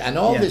sorry, and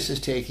all this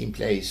is taking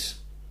place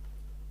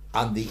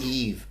on the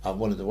eve of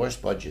one of the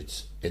worst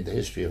budgets in the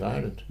history of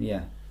Ireland.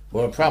 Yeah.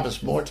 We're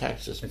promised more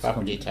taxes,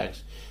 property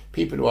tax.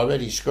 People who are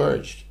already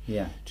scourged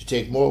to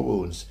take more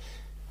wounds.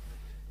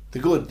 The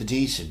good, the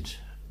decent,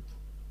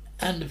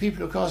 and the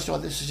people who caused all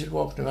this are still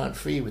walking around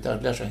free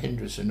without let or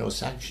hindrance and no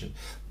sanction.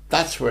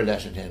 That's where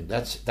let and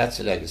hindrance. That's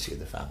the legacy of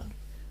the famine.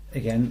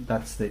 Again,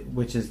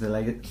 which is the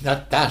legacy.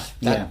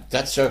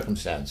 That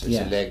circumstance is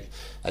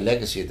a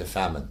legacy of the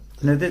famine.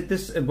 Now,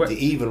 the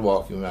evil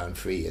walking around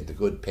free and the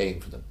good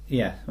paying for them.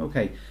 Yeah,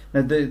 okay.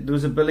 Now, there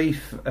was a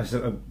belief,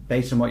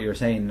 based on what you were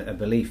saying, a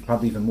belief,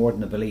 probably even more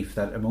than a belief,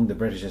 that among the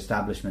British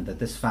establishment that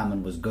this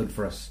famine was good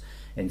for us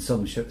in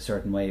some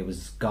certain way. It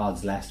was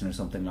God's lesson or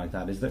something like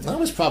that. That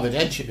was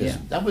providentialism. Yeah.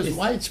 That was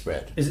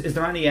widespread. Is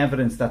there any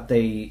evidence that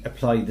they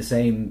applied the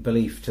same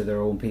belief to their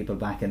own people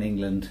back in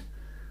England?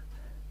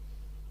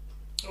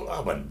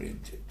 Well,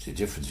 the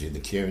difference between the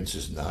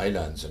clearances in the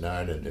Highlands in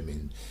Ireland, I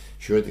mean,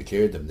 sure they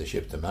cleared them, they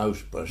shipped them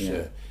out, but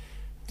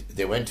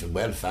they went in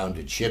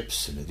well-founded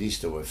ships, and at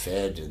least they were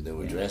fed and they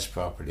were dressed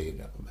properly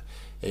and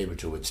able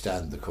to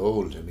withstand the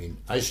cold. I mean,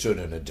 I stood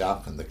on a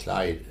dock on the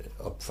Clyde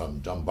up from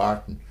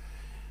Dumbarton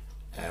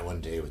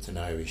one day with an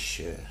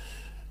Irish,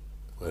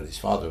 his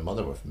father and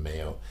mother were from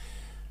Mayo,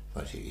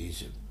 but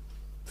he's a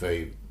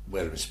very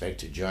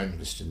well-respected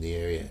journalist in the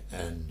area,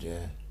 and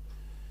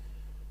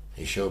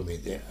he showed me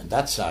on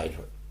that side,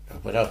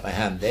 without my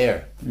hand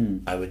there,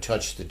 I would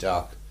touch the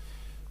dock,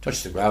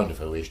 touch the ground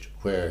if I wished,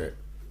 where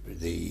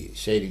the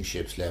sailing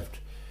ships left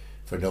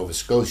for Nova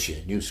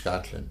Scotia, New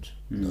Scotland,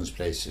 those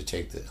places to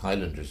take the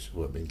Highlanders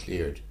who had been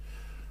cleared,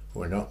 who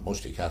were not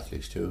mostly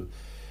Catholics too.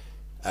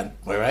 And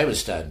where I was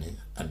standing,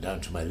 and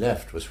down to my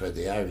left, was where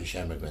the Irish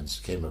emigrants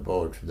came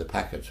aboard from the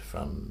packet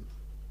from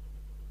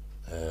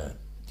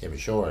came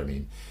ashore. I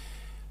mean,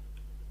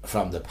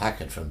 from the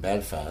packet from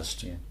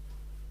Belfast,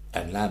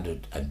 and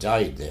landed and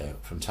died there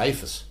from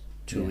typhus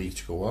 2 weeks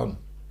to go on.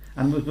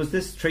 And was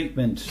this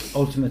treatment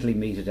ultimately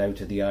meted out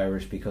to the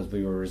Irish because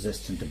we were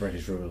resistant to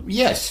British rule?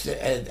 Yes,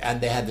 and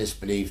they had this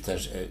belief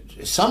that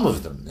some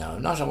of them, now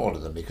not all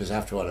of them, because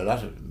after all a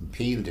lot of them,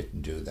 Peel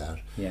didn't do that.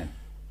 Yeah.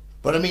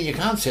 But I mean, you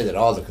can't say that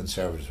all the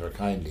Conservatives were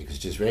kindly, because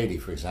Disraeli,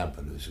 for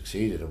example, who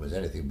succeeded and was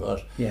anything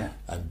but. Yeah.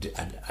 And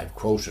I've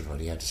quoted what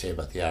he had to say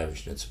about the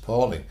Irish, and it's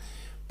appalling.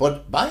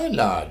 But by and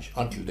large,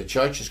 until the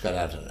churches got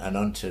at it, and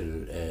until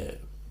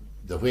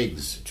the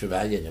Whigs,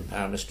 Trevelyan and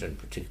Palmerston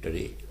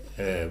particularly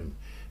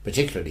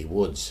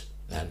Woods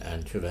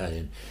and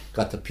Trevelyan,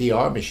 got the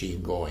PR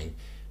machine going,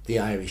 the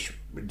Irish,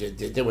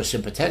 they were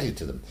sympathetic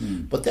to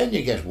them. But then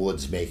you get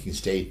Woods making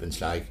statements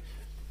like,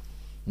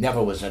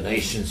 never was a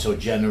nation so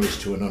generous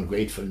to an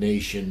ungrateful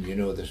nation,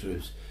 this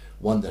was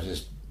one that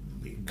has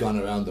gone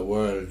around the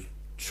world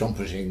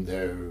trumpeting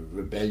their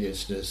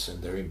rebelliousness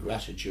and their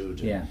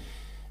ingratitude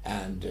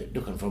and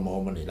looking for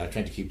more money, like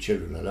trying to keep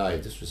children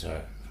alive. This was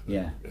our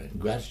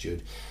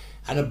ingratitude.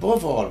 And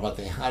above all, what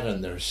they had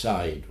on their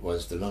side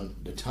was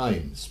the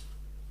Times.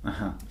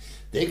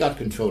 They got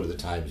control of the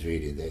Times,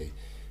 really.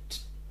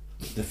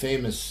 The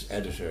famous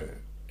editor,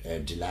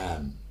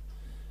 Delan,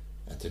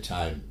 at the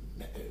time,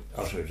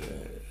 uttered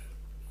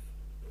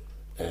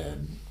a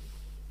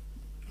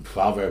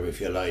proverb,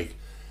 if you like,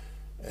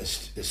 a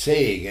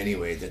saying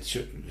anyway, that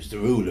was the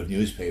rule of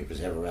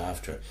newspapers ever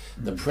after.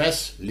 The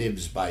press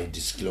lives by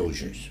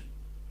disclosures.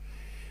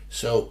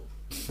 So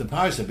the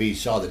powers that be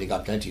saw that he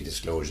got plenty of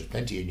disclosures,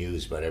 plenty of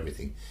news about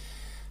everything,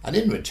 and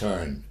in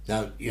return,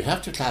 now you'd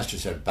have to cast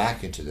yourself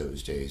back into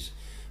those days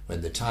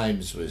when the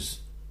Times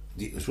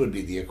would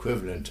be the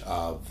equivalent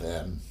of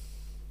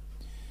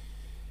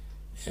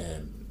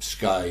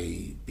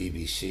Sky,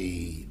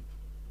 BBC,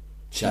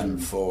 Channel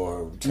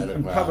 4, Telegraph.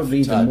 And probably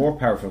even more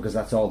powerful, because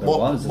that's all there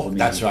was.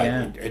 That's right.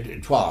 Yeah.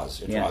 It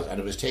was, and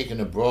it was taken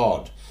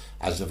abroad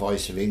as the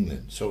voice of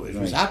England. So it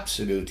was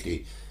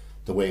absolutely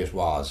the way it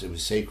was. It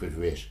was sacred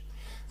writ.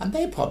 And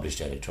they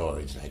published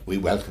editorials like, "We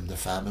welcome the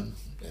famine."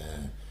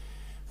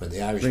 When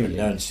the Irishman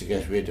learns to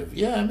get rid of...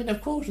 Yeah, I mean,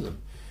 I've quoted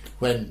them.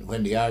 When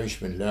the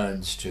Irishman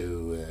learns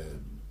to...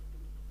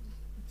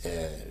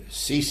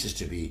 ceases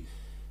to be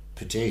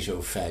potato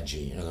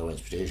fadgy, in other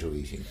words, potato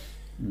eating,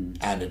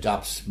 and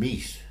adopts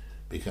meat,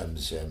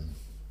 becomes...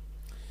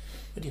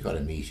 what do you call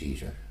a meat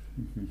eater?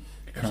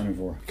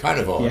 Carnivore.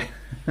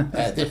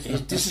 Yeah.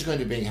 This is going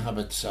to bring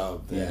habits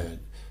of...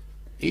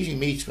 eating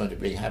meat's going to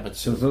bring habits.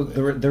 So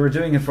they were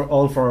doing it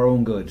all for our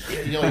own good.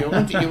 You were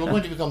going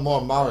to become more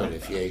moral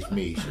if you ate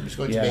meat. It was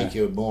going to make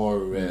you more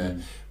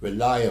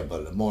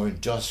reliable and more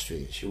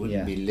industrious. You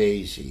wouldn't be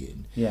lazy,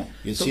 and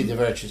you'd see the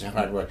virtues of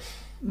hard work.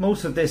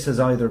 Most of this has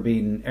either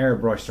been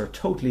airbrushed or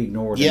totally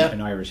ignored in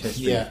Irish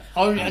history. Yeah,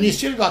 and you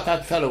still got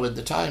that fellow in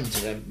the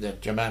Times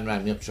that your man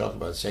rang me up to talk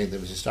about, saying that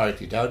it was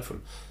historically doubtful.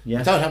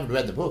 Yes. Without having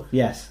read the book.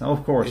 Yes,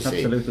 of course,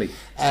 absolutely.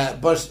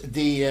 But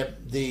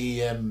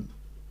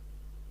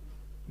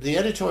the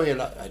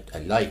editorial I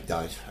like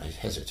now, I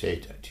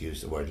hesitate to use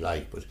the word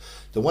like, but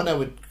the one I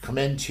would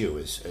commend to you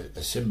is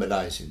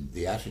symbolising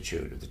the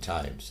attitude of the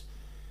Times.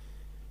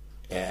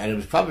 And it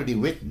was probably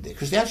written,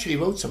 because they actually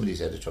wrote some of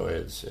these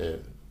editorials,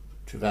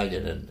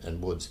 Trevelyan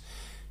and Woods.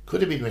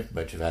 Could have been written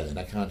by Trevelyan,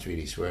 I can't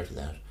really swear to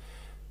that.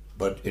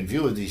 But in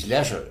view of these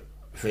letter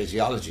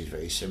phraseology is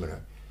very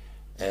similar.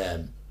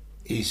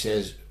 He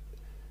says,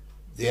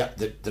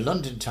 the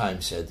London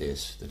Times said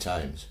this, the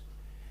Times,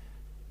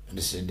 and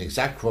this is an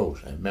exact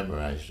quote, I've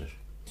memorised it.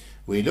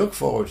 "We look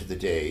forward to the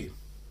day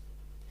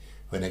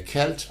when a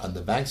Celt on the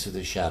banks of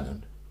the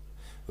Shannon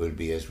will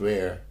be as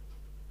rare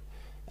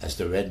as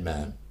the red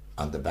man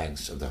on the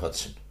banks of the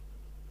Hudson."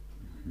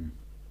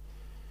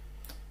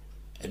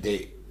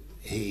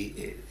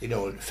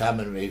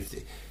 Famine relief.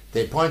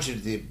 They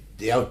pointed to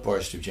the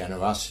outburst of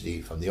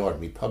generosity from the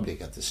ordinary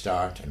public at the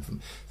start, and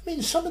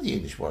some of the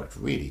English worked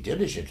really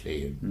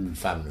diligently in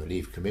famine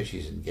relief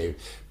committees and gave.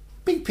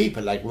 Big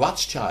people like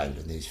Rothschild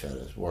and these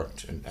fellas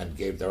worked and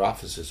gave their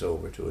offices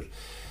over to it.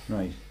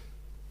 Right.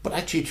 But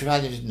actually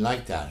Trevelyan didn't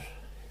like that.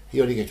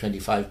 He only gave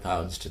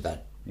 £25 to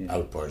that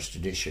outburst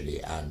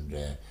initially,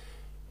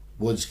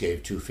 Woods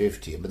gave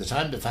 250, and by the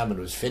time the famine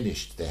was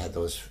finished, they had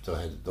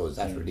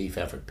that relief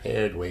effort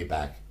pared way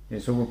back. Yeah,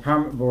 so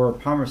were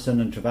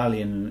Palmerston and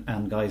Trevelyan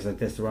and guys like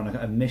this, they were on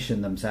a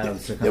mission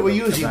themselves. They were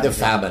using the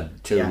famine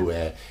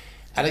to,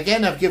 and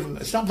again,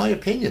 it's not my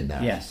opinion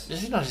now. Yes.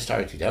 This is not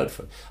historically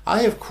doubtful.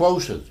 I have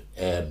quoted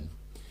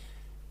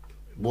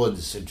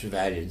Woods and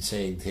Trevelyan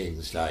saying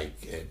things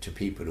like, to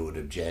people who would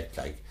object,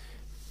 like,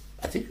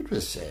 I think it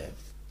was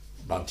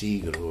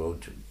Monteagle who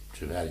wrote to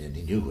Trevelyan,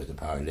 he knew where the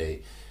power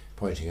lay,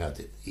 pointing out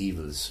the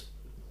evils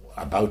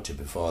about to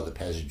befall the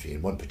peasantry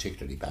in one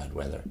particularly bad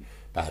winter,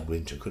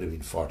 could have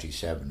been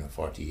 47 or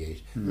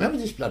 48. Remember,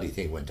 this bloody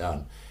thing went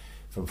on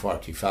from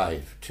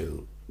 45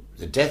 to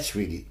the deaths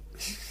really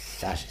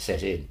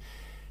set in.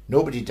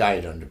 Nobody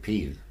died under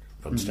Peel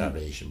from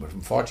starvation, but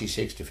from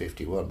 46 to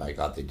 51, by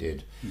God, they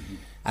did.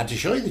 And to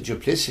show you the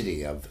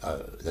duplicity of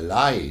the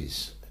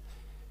lies,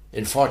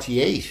 in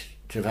 48,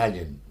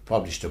 Trevelyan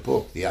published a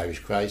book, The Irish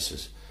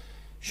Crisis,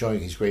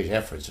 showing his great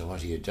efforts and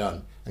what he had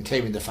done, and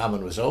claiming the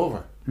famine was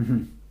over.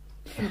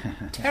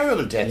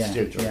 Terrible deaths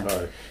still to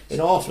occur in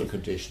awful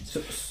conditions.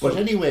 But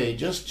anyway,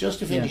 just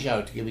to finish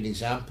out, to give you an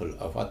example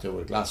of what they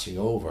were glossing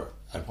over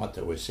and what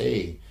they were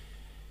saying,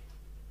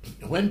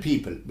 when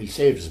people, we'll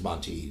say it was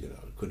Monteagle,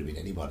 or it could have been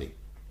anybody,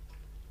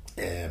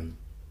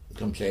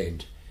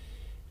 complained,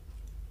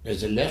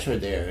 there's a letter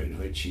there in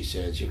which he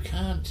says, you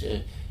can't,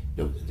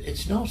 look,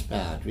 it's not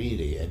bad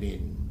really, I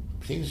mean,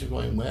 things are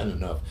going well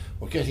enough,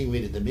 we're getting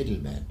rid of the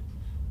middlemen.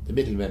 The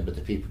middlemen were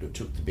the people who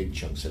took the big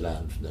chunks of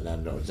land from the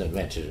landlords and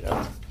rented it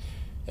out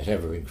at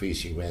ever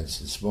increasing rents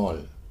in small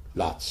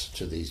lots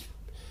to these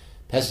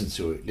peasants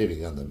who were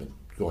living on them and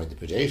growing the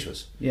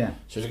potatoes. Yeah.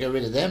 So to get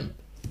rid of them.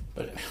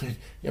 But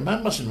your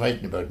man wasn't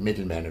writing about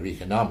middlemen or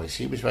economics,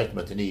 he was writing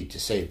about the need to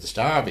save the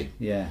starving.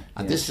 Yeah.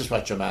 And this is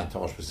what your man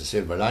thought was the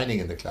silver lining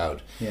in the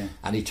cloud. Yeah.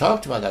 And he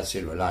talked about that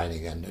silver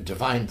lining, and a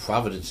divine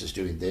providence is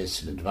doing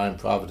this and a divine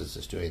providence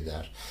is doing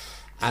that.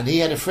 And he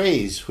had a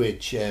phrase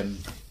which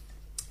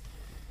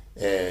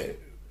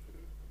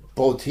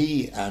both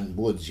he and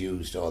Woods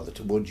used all the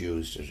time.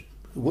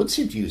 Woods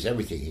seemed to use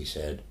everything he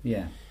said.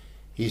 Yeah.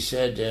 He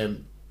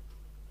said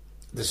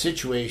the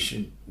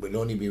situation will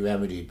only be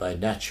remedied by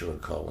natural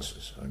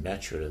causes or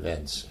natural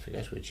events. I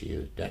forget which he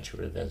used.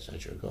 Natural events,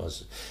 natural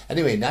causes.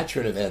 Anyway,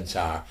 natural events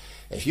are,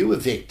 if you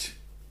evict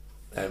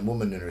a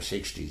woman in her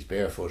 60s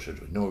barefooted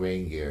with no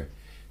rain gear,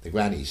 the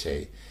granny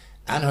say,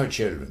 and her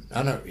children,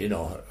 and her,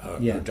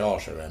 her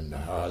daughter and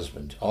her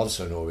husband,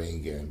 also no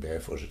rain gear and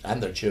barefooted,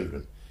 and their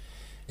children,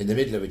 in the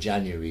middle of a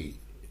January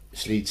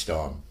sleet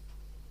storm,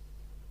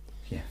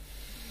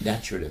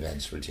 natural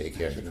events will take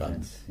care of the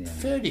problem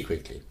fairly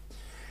quickly.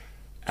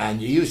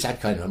 And you use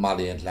that kind of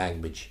emollient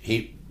language.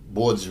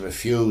 Woods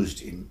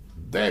refused in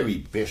very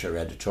bitter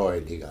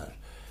editorial he got,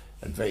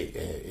 and very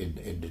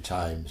in the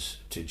Times,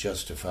 to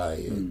justify.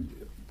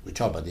 We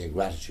talk about the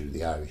ingratitude of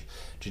the Irish,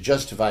 to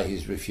justify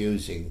his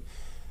refusing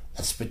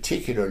a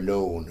particular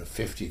loan of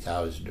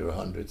 50,000 or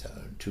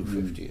 100,000,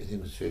 250, I think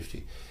it was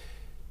 50,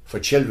 for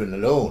children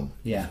alone.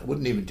 Yeah, I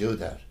wouldn't even do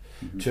that.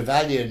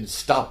 Trevelyan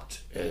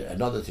stopped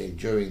another thing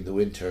during the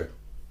winter.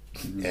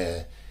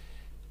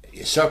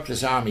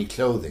 Surplus army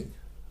clothing.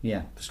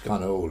 Yeah, was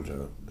gone old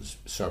or was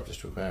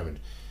surplus requirement.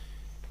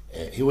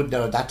 He wouldn't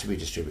allow that to be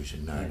distributed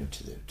in Ireland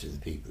to the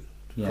people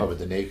to cover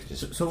the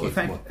nakedness. So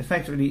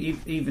effectively,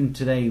 even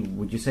today,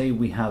 would you say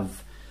we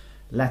have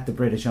let the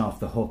British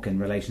off the hook in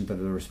relation to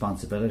the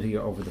responsibility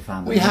over the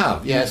famine? We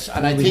have, yes,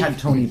 and I think we had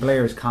Tony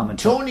Blair's comment.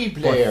 Tony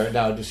Blair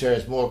now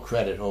deserves more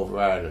credit over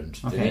Ireland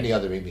than any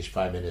other English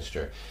Prime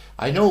Minister.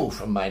 I know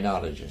from my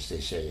knowledge, as they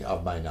say,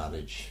 of my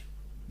knowledge.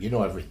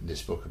 I've written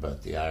this book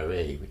about the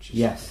IRA, which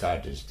is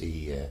regarded as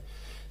the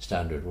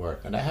standard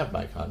work, and I have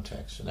my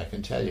contacts, and I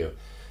can tell you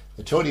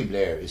that Tony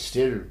Blair is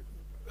still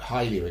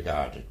highly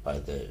regarded by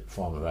the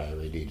former IRA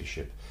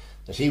leadership,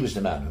 that he was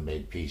the man who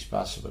made peace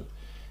possible.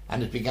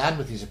 And it began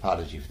with his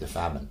apology for the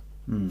famine.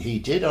 He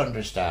did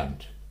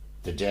understand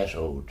the debt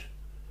owed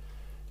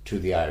to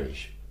the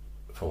Irish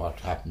for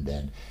what happened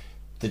then.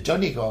 The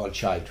Donegal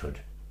childhood,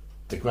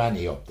 the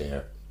granny up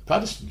there,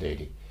 Protestant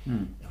lady,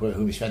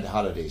 whom he spent the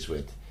holidays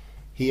with,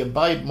 he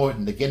imbibed more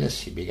than the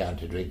Guinness he began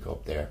to drink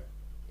up there.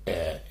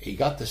 He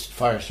got the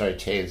fireside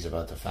tales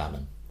about the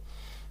famine,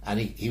 and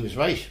he was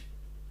right,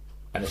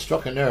 and it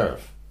struck a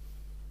nerve,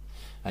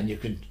 and you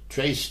could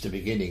trace the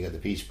beginning of the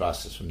peace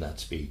process from that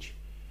speech.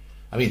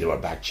 I mean, there were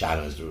back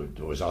channels,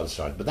 there was all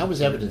sorts, but that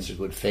was evidence of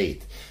good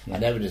faith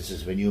and evidence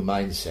of a new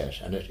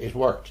mindset, and it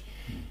worked.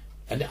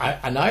 And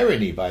an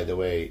irony, by the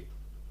way,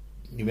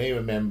 you may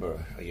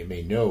remember, or you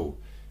may know,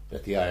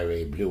 that the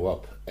IRA blew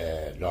up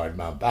Lord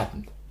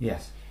Mountbatten.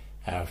 Yes.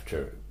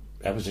 After,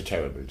 that was a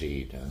terrible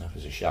deed, and that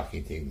was a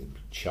shocking thing.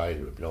 The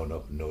child was blown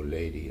up, an old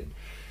lady, and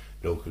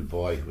local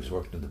boy who was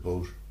working on the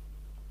boat.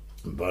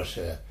 But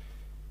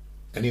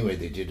anyway,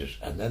 they did it,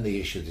 and then they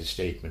issued a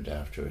statement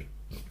after it,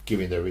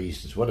 giving their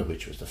reasons, one of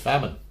which was the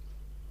famine.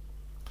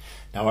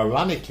 Now,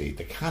 ironically,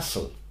 the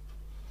castle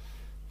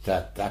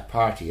that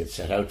party had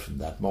set out from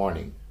that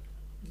morning,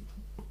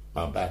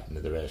 Mountbatten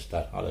and the rest,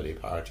 that holiday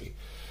party,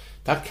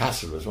 That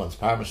castle was once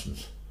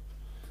Palmerston's.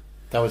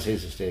 That was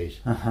his estate.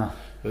 Uh-huh.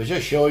 It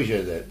just shows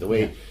you the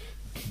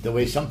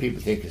way some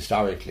people think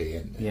historically,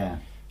 and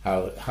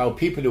how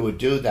people who would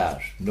do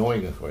that,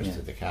 knowing of course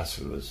that the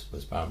castle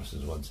was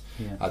Palmerston's once,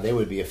 they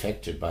would be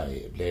affected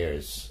by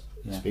Blair's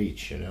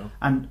speech, you know.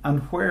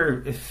 And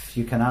where, if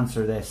you can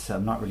answer this,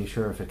 I'm not really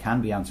sure if it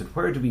can be answered,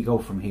 where do we go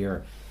from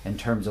here in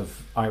terms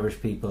of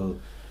Irish people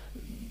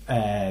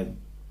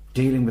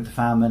dealing with the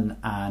famine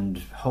and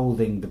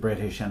holding the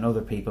British and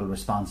other people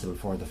responsible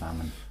for the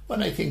famine?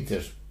 Well, I think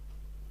that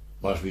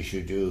what we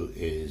should do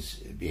is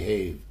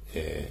behave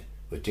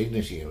with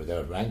dignity and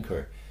without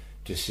rancour,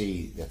 to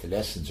see that the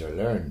lessons are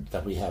learned,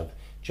 that we have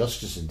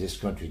justice in this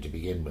country to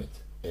begin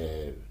with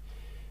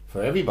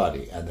for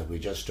everybody, and that we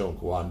just don't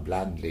go on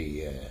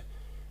blandly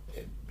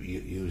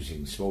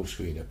using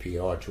smokescreen or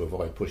PR to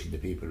avoid putting the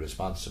people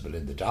responsible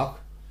in the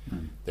dock.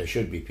 There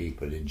should be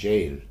people in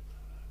jail,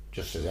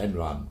 just as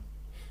Enron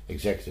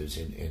executives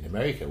in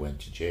America went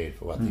to jail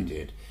for what they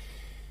did.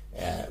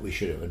 We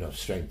should have enough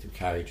strength of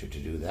character to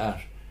do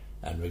that,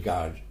 and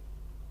regard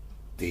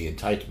the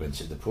entitlements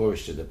of the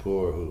poorest of the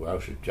poor who are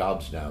out of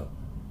jobs now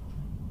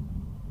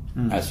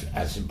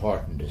as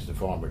important as the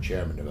former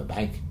chairman of a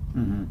bank,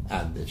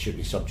 and it should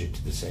be subject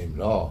to the same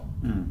law.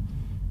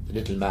 The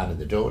little man in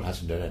the dole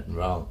hasn't done anything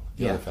wrong,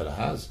 the other fella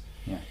has.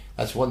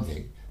 That's one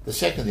thing. The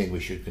second thing,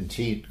 we should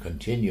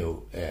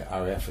continue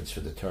our efforts for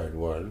the third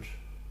world.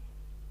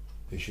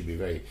 We should be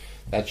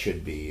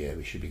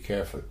we should be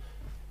careful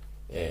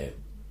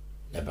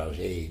about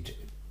aid.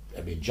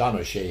 I mean, John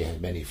O'Shea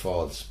had many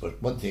faults,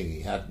 but one thing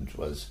he hadn't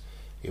was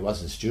he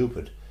wasn't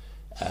stupid,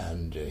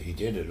 and he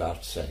did a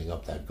lot setting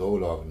up that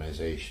goal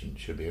organisation,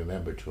 should be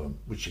remembered to him,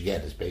 which again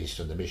is based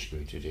on the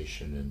missionary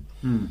tradition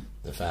and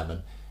the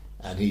famine.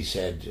 And he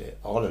said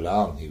all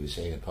along, he was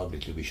saying it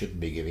publicly, we shouldn't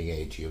be giving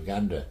aid to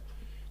Uganda,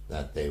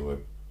 that they were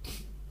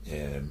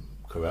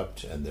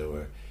corrupt, and they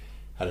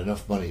had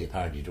enough money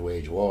apparently to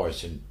wage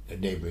wars in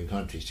neighbouring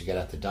countries to get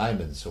at the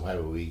diamonds, so why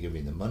were we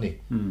giving them money?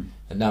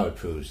 And now it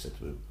proves that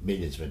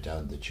millions went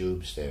down the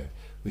tubes there.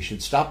 We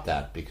should stop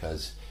that,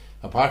 because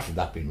apart from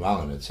that being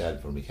wrong in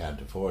itself when we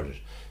can't afford it,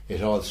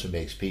 it also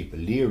makes people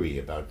leery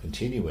about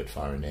continuing with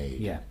foreign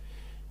aid.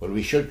 Well,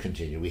 we should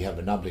continue. We have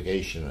an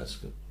obligation on us,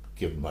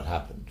 given what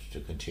happened, to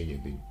continue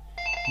being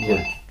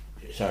good.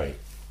 Sorry,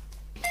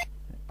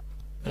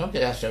 I don't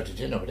get asked out to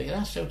dinner, but I get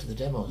asked out to the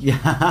demos.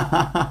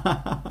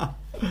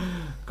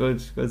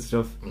 Good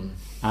stuff.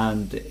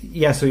 And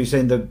so you're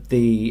saying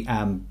the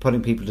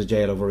putting people to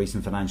jail over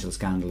recent financial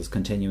scandals,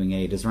 continuing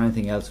aid. Is there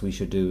anything else we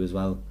should do as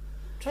well?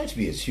 Try to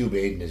be as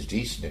humane and as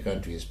decent a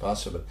country as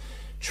possible.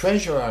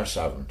 Treasure our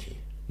sovereignty.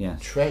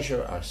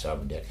 Treasure our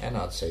sovereignty. I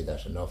cannot say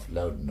that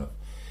loud enough.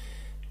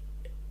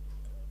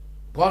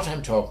 What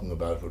I'm talking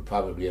about would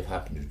probably have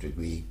happened to a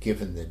degree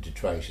given the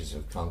detritus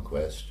of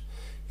conquest,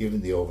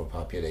 given the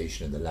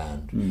overpopulation of the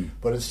land.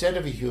 But instead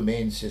of a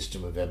humane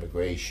system of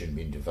emigration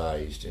being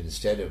devised, and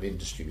instead of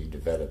industry being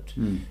developed,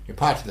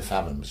 part of the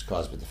famine was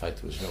caused by the fact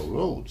there was no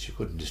roads. You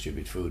couldn't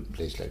distribute food in a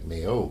place like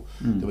Mayo.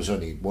 There was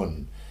only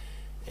one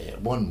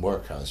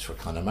workhouse for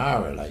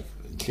Connemara, like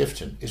in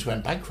Clifton. It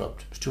went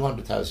bankrupt. It was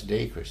 200,000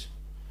 acres.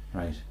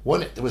 Right.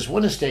 There was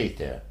one estate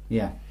there.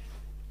 Yeah.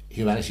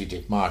 Humanity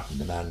Dick Martin,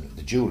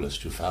 the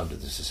dualist who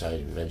founded the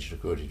Society of Prevention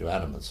of Cruelty to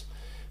Animals,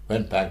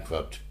 went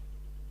bankrupt,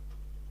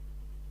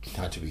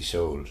 had to be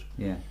sold.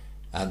 Yeah.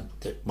 And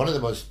one of the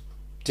most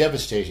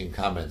devastating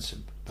comments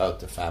about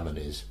the famine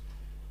is,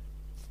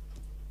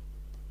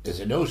 there's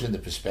a note in the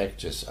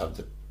prospectus of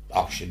the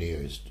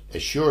auctioneers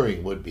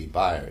assuring would-be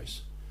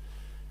buyers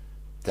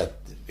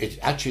that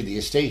the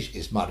estate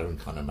is modern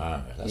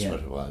Connemara. That's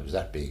what it was. It was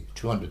that big,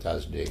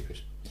 200,000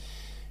 acres.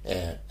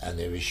 And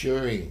they were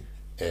assuring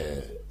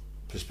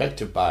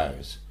prospective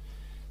buyers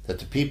that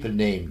the people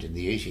named in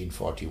the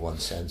 1841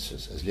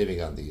 census as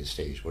living on the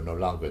estate were no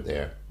longer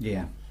there.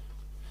 Yeah.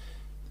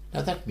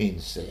 Now that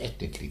means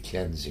ethnically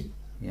cleansing.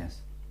 Yes.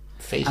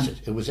 Face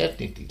it was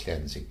ethnically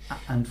cleansing.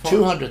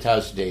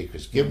 200,000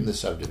 acres, given the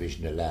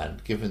subdivision of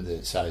land, given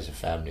the size of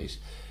families,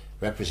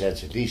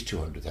 represents at least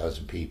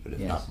 200,000 people, if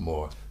not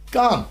more.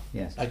 Gone.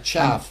 Yes. Like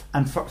chaff.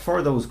 And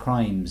for those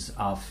crimes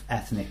of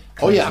ethnic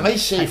cleansing, oh yeah, and I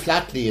say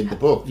flatly in the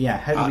book. Yeah,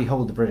 how do we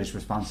hold the British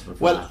responsible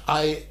for that?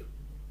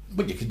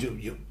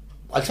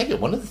 I'll tell you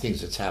one of the things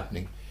that's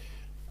happening,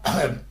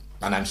 and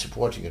I'm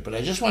supporting it, but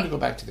I just want to go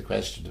back to the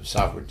question of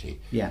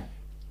sovereignty. Yeah.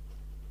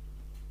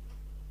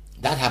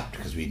 That happened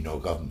because we had no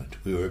government.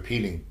 We were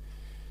appealing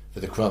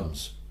for the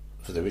crumbs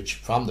from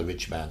the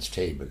rich man's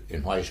table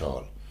in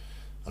Whitehall,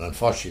 and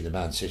unfortunately the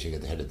man sitting at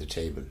the head of the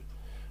table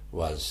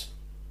was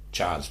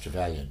Charles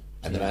Trevelyan,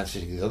 and the man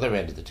sitting at the other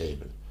end of the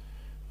table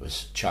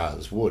was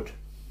Charles Wood.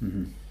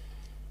 And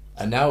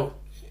now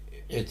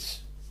it's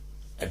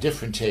a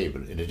different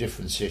table in a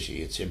different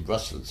city. It's in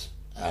Brussels,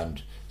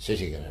 and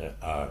sitting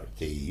are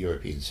the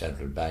European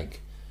Central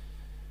Bank,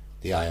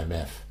 the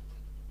IMF,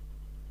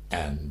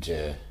 and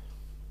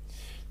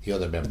the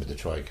other member of the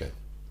Troika,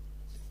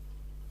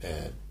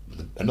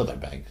 another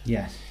bank.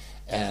 Yes.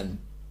 And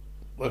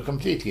we're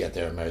completely at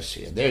their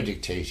mercy, and they're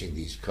dictating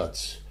these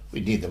cuts We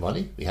need the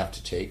money, we have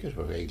to take it,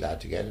 we're very glad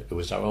to get it. It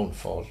was our own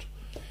fault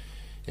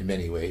in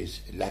many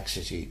ways.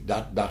 Laxity,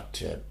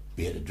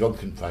 we had a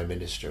drunken Prime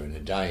Minister and a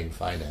dying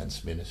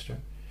Finance Minister.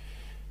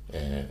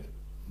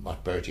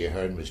 What Bertie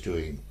Ahern was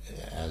doing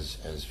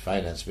as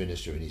Finance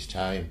Minister in his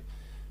time,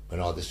 when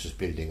all this was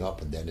building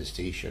up, and then as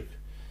Taoiseach,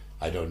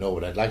 I don't know,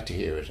 but I'd like to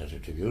hear it at a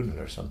tribunal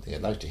or something.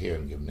 I'd like to hear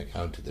him give an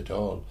account to the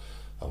Dáil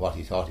of what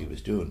he thought he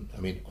was doing. I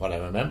mean, what I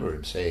remember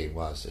him saying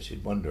was that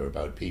he'd wonder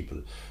about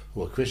people who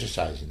were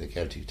criticising the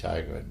Celtic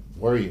Tiger and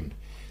worrying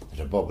that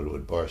a bubble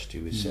would burst. He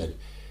was said,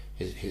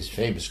 his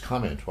famous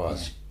comment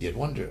was, you'd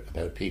wonder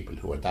about people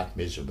who are that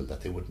miserable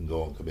that they wouldn't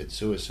go and commit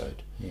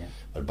suicide. Yeah.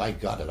 Well, by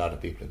God, a lot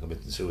of people are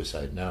committing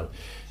suicide now.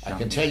 I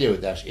can tell you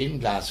that in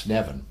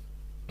Glasnevin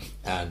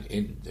and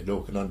in the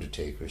local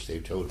undertakers,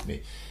 they've told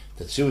me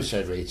that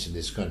suicide rates in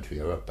this country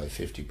are up by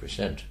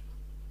 50%.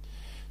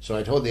 So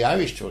I'd hold the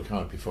Irish to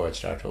account before I'd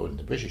start holding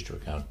the British to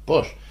account.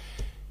 But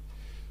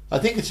I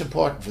think it's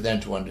important for them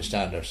to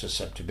understand our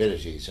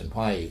susceptibilities and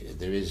why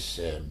there is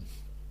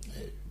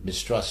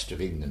mistrust of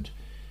England.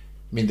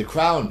 I mean, the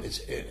Crown,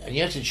 and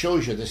yet it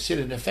shows you there's still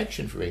an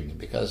affection for England,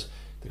 because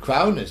the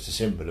Crown is the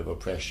symbol of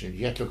oppression,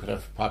 yet look at how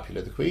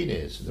popular the Queen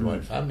is and the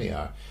royal family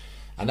are.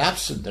 And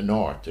absent the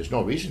North, there's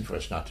no reason for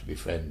us not to be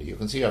friendly. You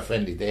can see how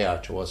friendly they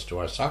are to us, to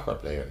our soccer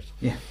players,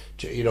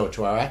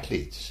 to our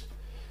athletes.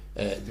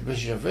 The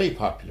British are very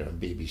popular on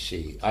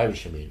BBC,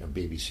 Irish on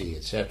BBC,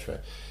 etc.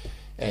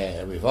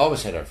 We've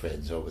always had our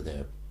friends over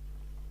there.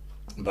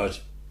 But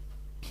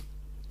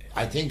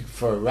I think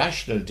for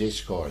rational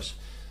discourse,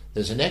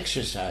 there's an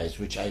exercise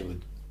which I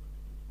would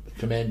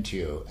commend to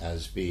you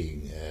as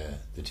being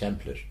the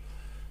template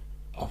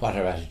of what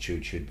our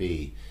attitude should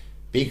be,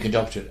 being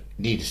conducted,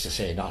 needless to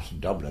say, not in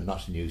Dublin,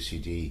 not in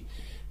UCD,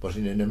 but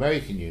in an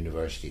American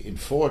university in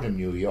Fordham,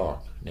 New York,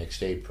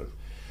 next April,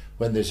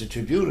 when there's a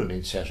tribunal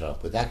being set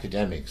up with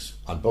academics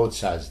on both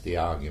sides of the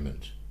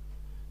argument,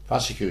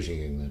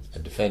 prosecuting England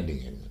and defending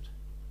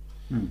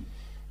England.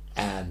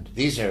 And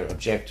these are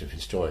objective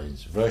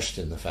historians versed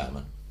in the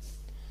famine.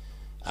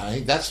 And I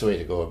think that's the way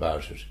to go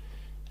about it.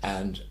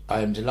 And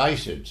I'm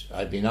delighted,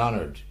 I've been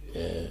honoured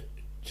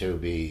to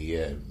be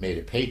made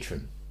a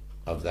patron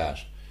of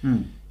that,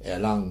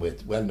 along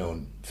with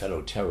well-known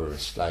fellow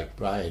terrorists like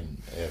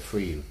Brian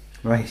Friel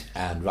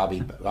and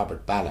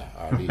Robert Balla,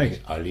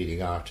 our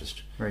leading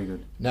artist. Very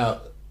good.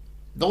 Now,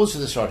 those are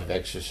the sort of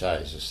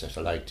exercises that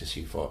I like to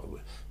see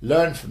forward.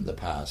 Learn from the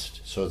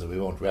past so that we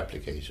won't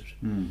replicate it.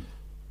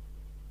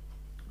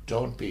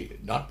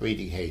 Not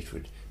breeding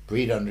hatred,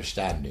 breed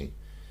understanding,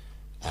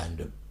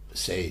 and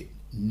say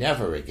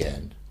never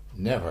again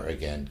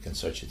can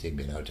such a thing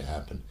be allowed to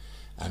happen,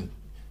 and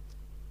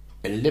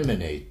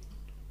eliminate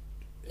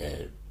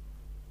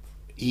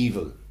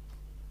evil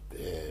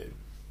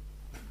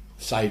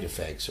side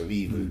effects or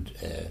evil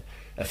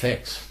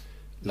effects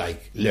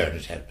like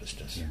learned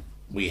helplessness.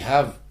 We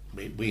have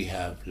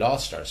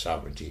lost our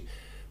sovereignty,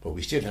 but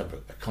we still have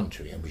a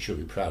country and we should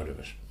be proud of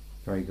it.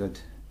 Very good.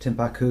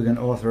 Pat Coogan,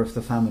 author of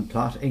The Famine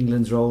Plot,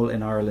 England's Role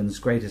in Ireland's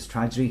Greatest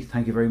Tragedy.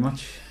 Thank you very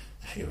much.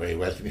 You're very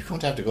welcome. You're going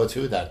to have to go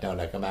through that now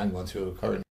like a man going through a current